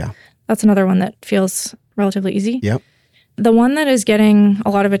responsibly. Yeah. That's another one that feels relatively easy. Yep. The one that is getting a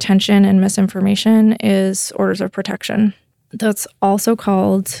lot of attention and misinformation is orders of protection. That's also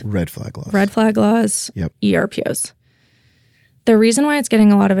called Red flag laws. red flag laws, Yep. ERPOs. The reason why it's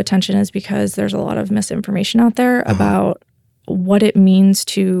getting a lot of attention is because there's a lot of misinformation out there about what it means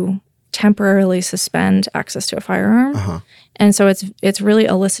to temporarily suspend access to a firearm. And so it's really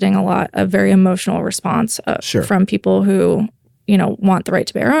eliciting a very emotional response from people who, want the right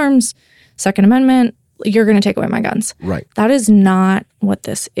to bear arms, Second Amendment, you're going to take away my guns. Right. That is not what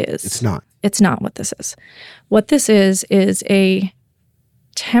this is. It's not. It's not what this is. What this is a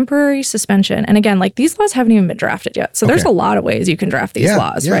temporary suspension. And again, like these laws haven't even been drafted yet. So there's a lot of ways you can draft these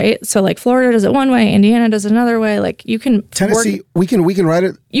laws, right? So like Florida does it one way, Indiana does it another way. Like you can Tennessee, we can write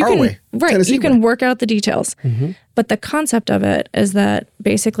it our way. Right. Tennessee you can work out the details. But the concept of it is that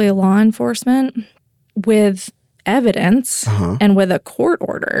basically law enforcement with evidence and with a court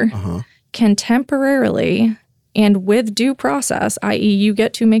order can temporarily and with due process, i.e. you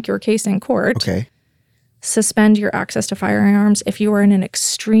get to make your case in court, suspend your access to firearms if you are in an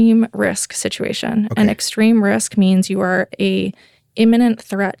extreme risk situation. An extreme risk means you are a imminent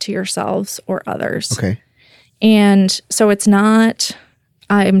threat to yourselves or others. And so it's not,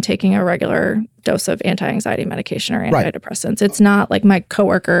 I'm taking a regular dose of anti-anxiety medication or antidepressants. It's not like my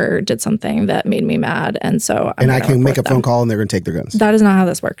coworker did something that made me mad. And so I can make a phone call and they're going to take their guns. That is not how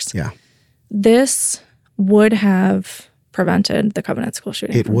this works. Yeah. This would have prevented the Covenant school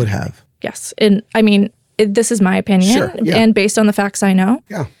shooting. It would have. Yes. And I mean, this is my opinion and based on the facts I know.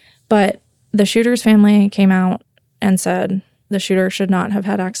 Yeah. But the shooter's family came out and said the shooter should not have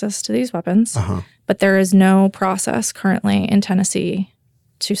had access to these weapons. But there is no process currently in Tennessee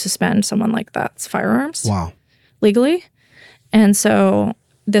to suspend someone like that's firearms legally. And so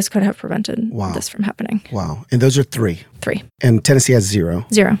this could have prevented this from happening. Wow. And those are three. Three. And Tennessee has zero.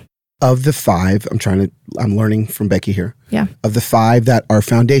 Zero. Of the five, I'm learning from Becky here. Yeah. Of the five that are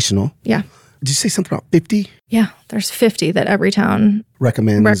foundational. Yeah. Did you say something about 50? Yeah. There's 50 that every town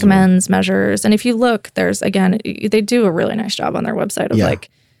recommends, measures. And if you look, there's, again, they do a really nice job on their website of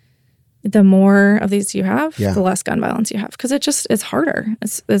like, the more of these you have, the less gun violence you have. Because it's harder.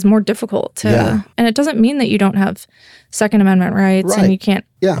 It's more difficult to, and it doesn't mean that you don't have Second Amendment rights and you can't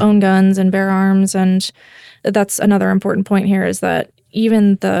own guns and bear arms. And that's another important point here is that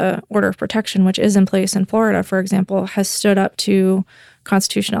even the order of protection, which is in place in Florida, for example, has stood up to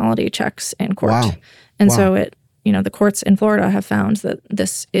constitutionality checks in court. And so the courts in Florida have found that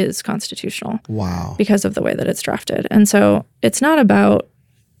this is constitutional. Because of the way that it's drafted. And so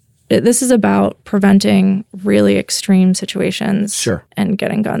this is about preventing really extreme situations and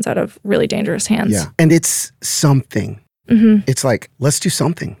getting guns out of really dangerous hands. Yeah. And it's something. It's like, let's do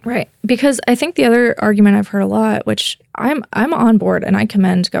something. Right. Because I think the other argument I've heard a lot, which I'm on board and I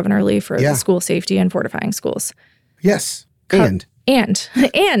commend Governor Lee for the school safety and fortifying schools. Yes. And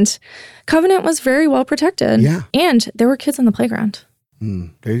Covenant was very well protected. Yeah. And there were kids on the playground.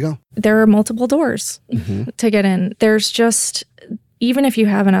 There you go. There are multiple doors to get in. There's just, even if you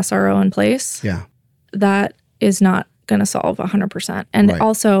have an SRO in place, that is not going to solve 100%. And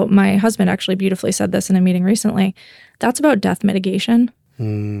also, my husband actually beautifully said this in a meeting recently. That's about death mitigation.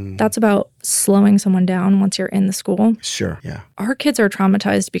 That's about slowing someone down once you're in the school. Sure, yeah. Our kids are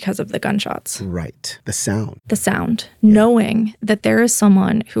traumatized because of the gunshots. Right. The sound. Knowing that there is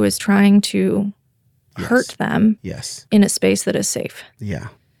someone who is trying to hurt them in a space that is safe. Yeah.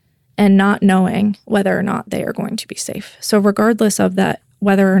 And not knowing whether or not they are going to be safe. So regardless of that,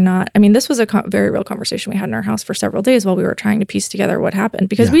 whether or not, I mean, this was a very real conversation we had in our house for several days while we were trying to piece together what happened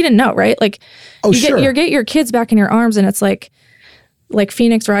because we didn't know, right? Like, you get your kids back in your arms and it's like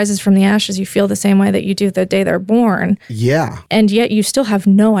Phoenix rises from the ashes. You feel the same way that you do the day they're born. Yeah. And yet you still have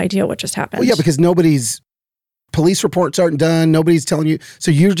no idea what just happened. Well, yeah, because police reports aren't done. Nobody's telling you. So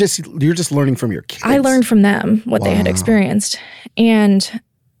you're just learning from your kids. I learned from them what they had experienced. And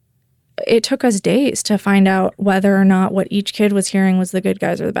it took us days to find out whether or not what each kid was hearing was the good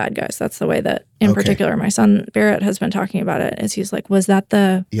guys or the bad guys. That's the way that, in particular, my son Barrett has been talking about it. Is he's like, was that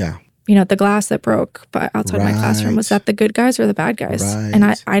the the glass that broke outside my classroom? Was that the good guys or the bad guys? And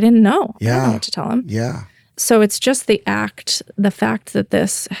I didn't know. I didn't know what to tell him. Yeah. So it's just the fact that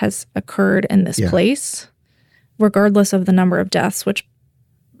this has occurred in this place, regardless of the number of deaths, which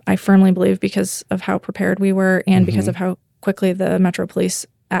I firmly believe because of how prepared we were and because of how quickly the Metro Police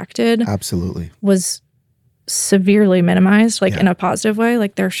acted, was severely minimized, in a positive way.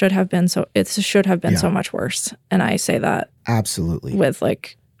 Like it should have been so much worse. And I say that absolutely with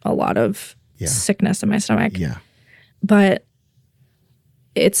a lot of sickness in my stomach. Yeah. But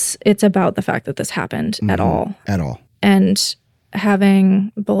it's about the fact that this happened at all. And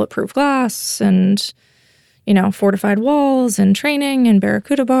having bulletproof glass and, fortified walls and training and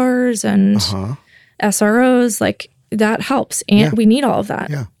Barracuda bars and SROs, that helps. And we need all of that.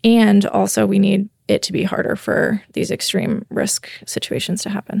 Yeah. And also we need it to be harder for these extreme risk situations to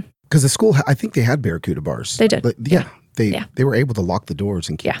happen. Because the school, I think they had Barracuda bars. They did. But they were able to lock the doors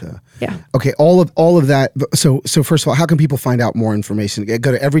and keep the. Yeah. Okay, all of that. So first of all, how can people find out more information?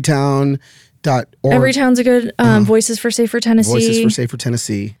 Go to everytown.org. Everytown's a good Voices for Safer Tennessee. Voices for Safer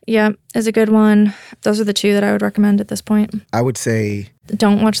Tennessee. Yeah, is a good one. Those are the two that I would recommend at this point. I would say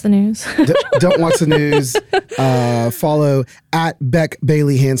don't watch the news. don't watch the news. Follow at Beck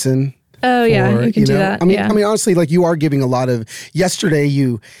Bailey Hansen. Oh yeah, you can do that. I mean, honestly, like you are giving a lot of. Yesterday,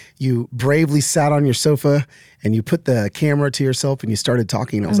 you bravely sat on your sofa and you put the camera to yourself and you started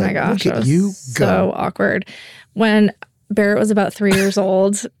talking. I was like, gosh, look at you go. So awkward. When Barrett was about 3 years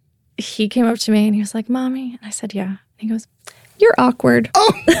old, he came up to me and he was like, "Mommy," and I said, "Yeah." And he goes, "You're awkward."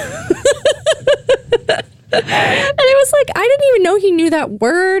 Oh. And it was like, I didn't even know he knew that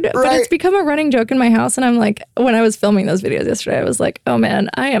word, but it's become a running joke in my house. And I'm like, when I was filming those videos yesterday, I was like, oh man,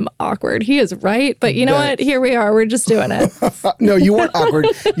 I am awkward. He is right. But you know what? Here we are. We're just doing it. No, you weren't awkward.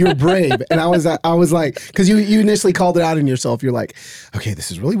 You were brave. And I was like, because you initially called it out in yourself. You're like, okay,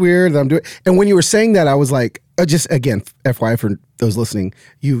 this is really weird that I'm doing. And when you were saying that, I was like, just again, FYI for those listening,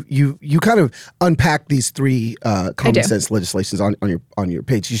 you kind of unpacked these 3 common sense legislations on your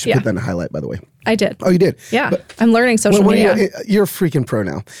page. You should put that in a highlight, by the way. I did. Oh, you did? Yeah. I'm learning social media. You're a freaking pro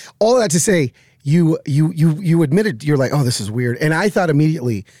now. All that to say, you admitted, you're like, oh, this is weird. And I thought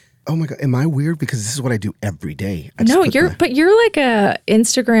immediately, oh my God, am I weird? Because this is what I do every day. No, you're like a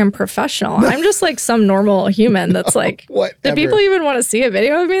Instagram professional. I'm just like some normal human that's like, do people even want to see a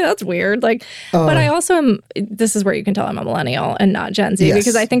video of me? That's weird. Like, but I also am, this is where you can tell I'm a millennial and not Gen Z,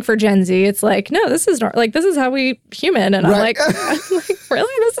 because I think for Gen Z, it's like, no, this is like, this is how we human. And I'm like,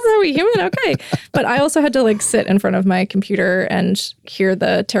 really? This is how we human? Okay. But I also had to like sit in front of my computer and hear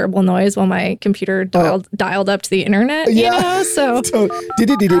the terrible noise while my computer dialed up to the internet, you know? So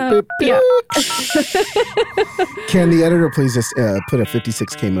yeah. Can the editor please just put a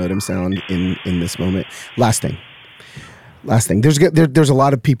 56K modem sound in this moment? Last thing. There's a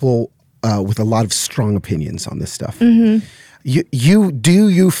lot of people with a lot of strong opinions on this stuff. Mm-hmm.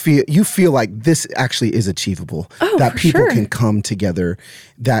 You feel like this actually is achievable? That people can come together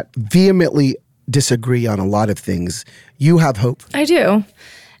that vehemently disagree on a lot of things. You have hope. I do,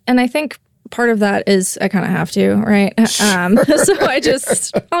 and I think part of that is I kind of have to, right? So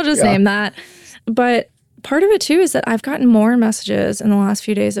I'll just name that. But part of it too is that I've gotten more messages in the last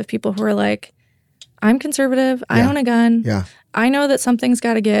few days of people who are like, I'm conservative. I own a gun. Yeah. I know that something's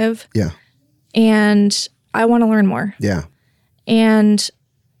got to give. Yeah. And I want to learn more. Yeah. And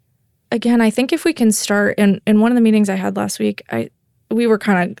again, I think if we can start in one of the meetings I had last week, we were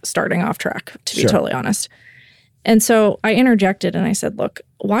kind of starting off track, to be totally honest. And so I interjected and I said, look,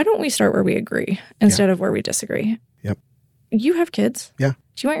 why don't we start where we agree instead of where we disagree? Yep. You have kids. Yeah.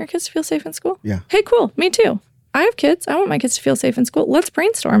 Do you want your kids to feel safe in school? Yeah. Hey, cool. Me too. I have kids. I want my kids to feel safe in school. Let's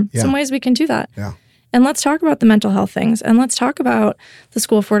brainstorm some ways we can do that. Yeah. And let's talk about the mental health things. And let's talk about the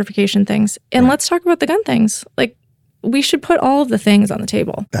school fortification things. And let's talk about the gun things. Like, we should put all of the things on the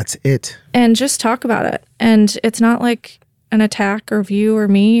table. That's it. And just talk about it. And it's not like an attack or you or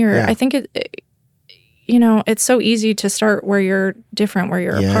me. Or I think it's so easy to start where you're different, where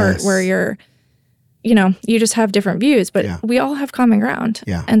you're apart, where you're, you just have different views, but we all have common ground.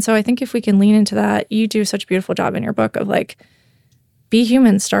 Yeah. And so I think if we can lean into that, you do such a beautiful job in your book of like, be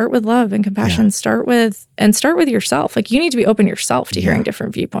human, start with love and compassion, start with yourself. Like, you need to be open yourself to hearing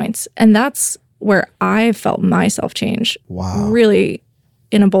different viewpoints. And that's where I felt myself change really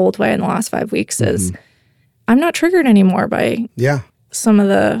in a bold way in the last 5 weeks is I'm not triggered anymore by some of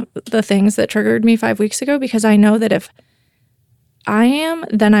the things that triggered me 5 weeks ago, because I know that if I am,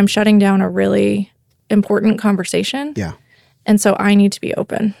 then I'm shutting down a really important conversation. Yeah. And so I need to be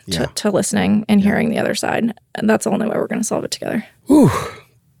open to listening and hearing the other side. And that's the only way we're going to solve it together. Ooh,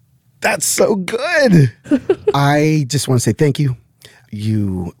 that's so good. I just want to say thank you.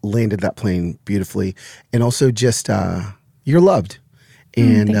 You landed that plane beautifully. And also just, you're loved.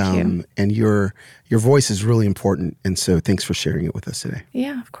 And you. And your voice is really important. And so thanks for sharing it with us today.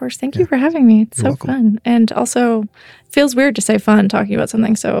 Yeah, of course. Thank you for having me. It's so fun. And also feels weird to say fun talking about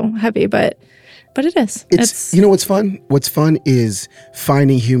something so heavy, but it is. It's you know what's fun? What's fun is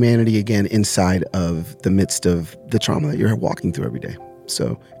finding humanity again inside of the midst of the trauma that you're walking through every day.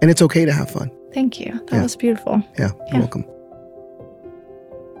 So, and it's okay to have fun. Thank you. That was beautiful. Yeah, you're welcome.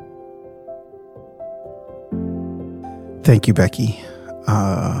 Thank you, Becky,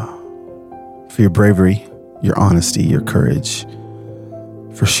 for your bravery, your honesty, your courage,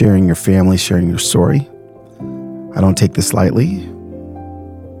 for sharing your family, sharing your story. I don't take this lightly.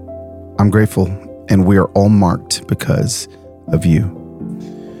 I'm grateful, and we are all marked because of you.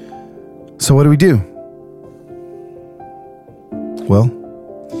 So what do? Well,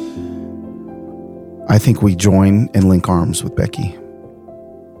 I think we join and link arms with Becky.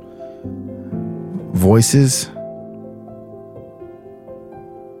 Voices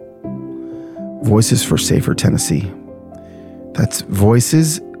for Safer Tennessee. That's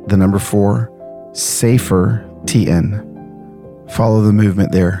Voices, the number 4, Safer TN. Follow the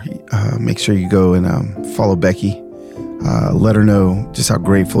movement there. Make sure you go and follow Becky. Let her know just how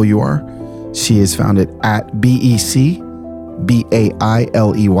grateful you are. She is found at BEC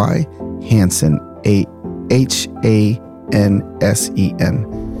BAILEY Hansen HANSEN.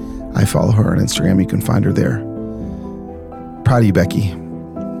 I follow her on Instagram. You can find her there. Proud of you, Becky.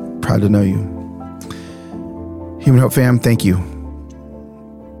 Proud to know you. Human Hope fam, thank you.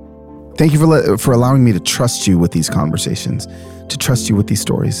 Thank you for allowing me to trust you with these conversations, to trust you with these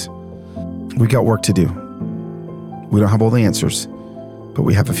stories. We got work to do. We don't have all the answers, but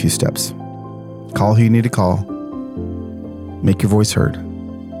we have a few steps. Call who you need to call. Make your voice heard.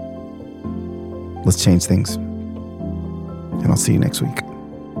 Let's change things. And I'll see you next week.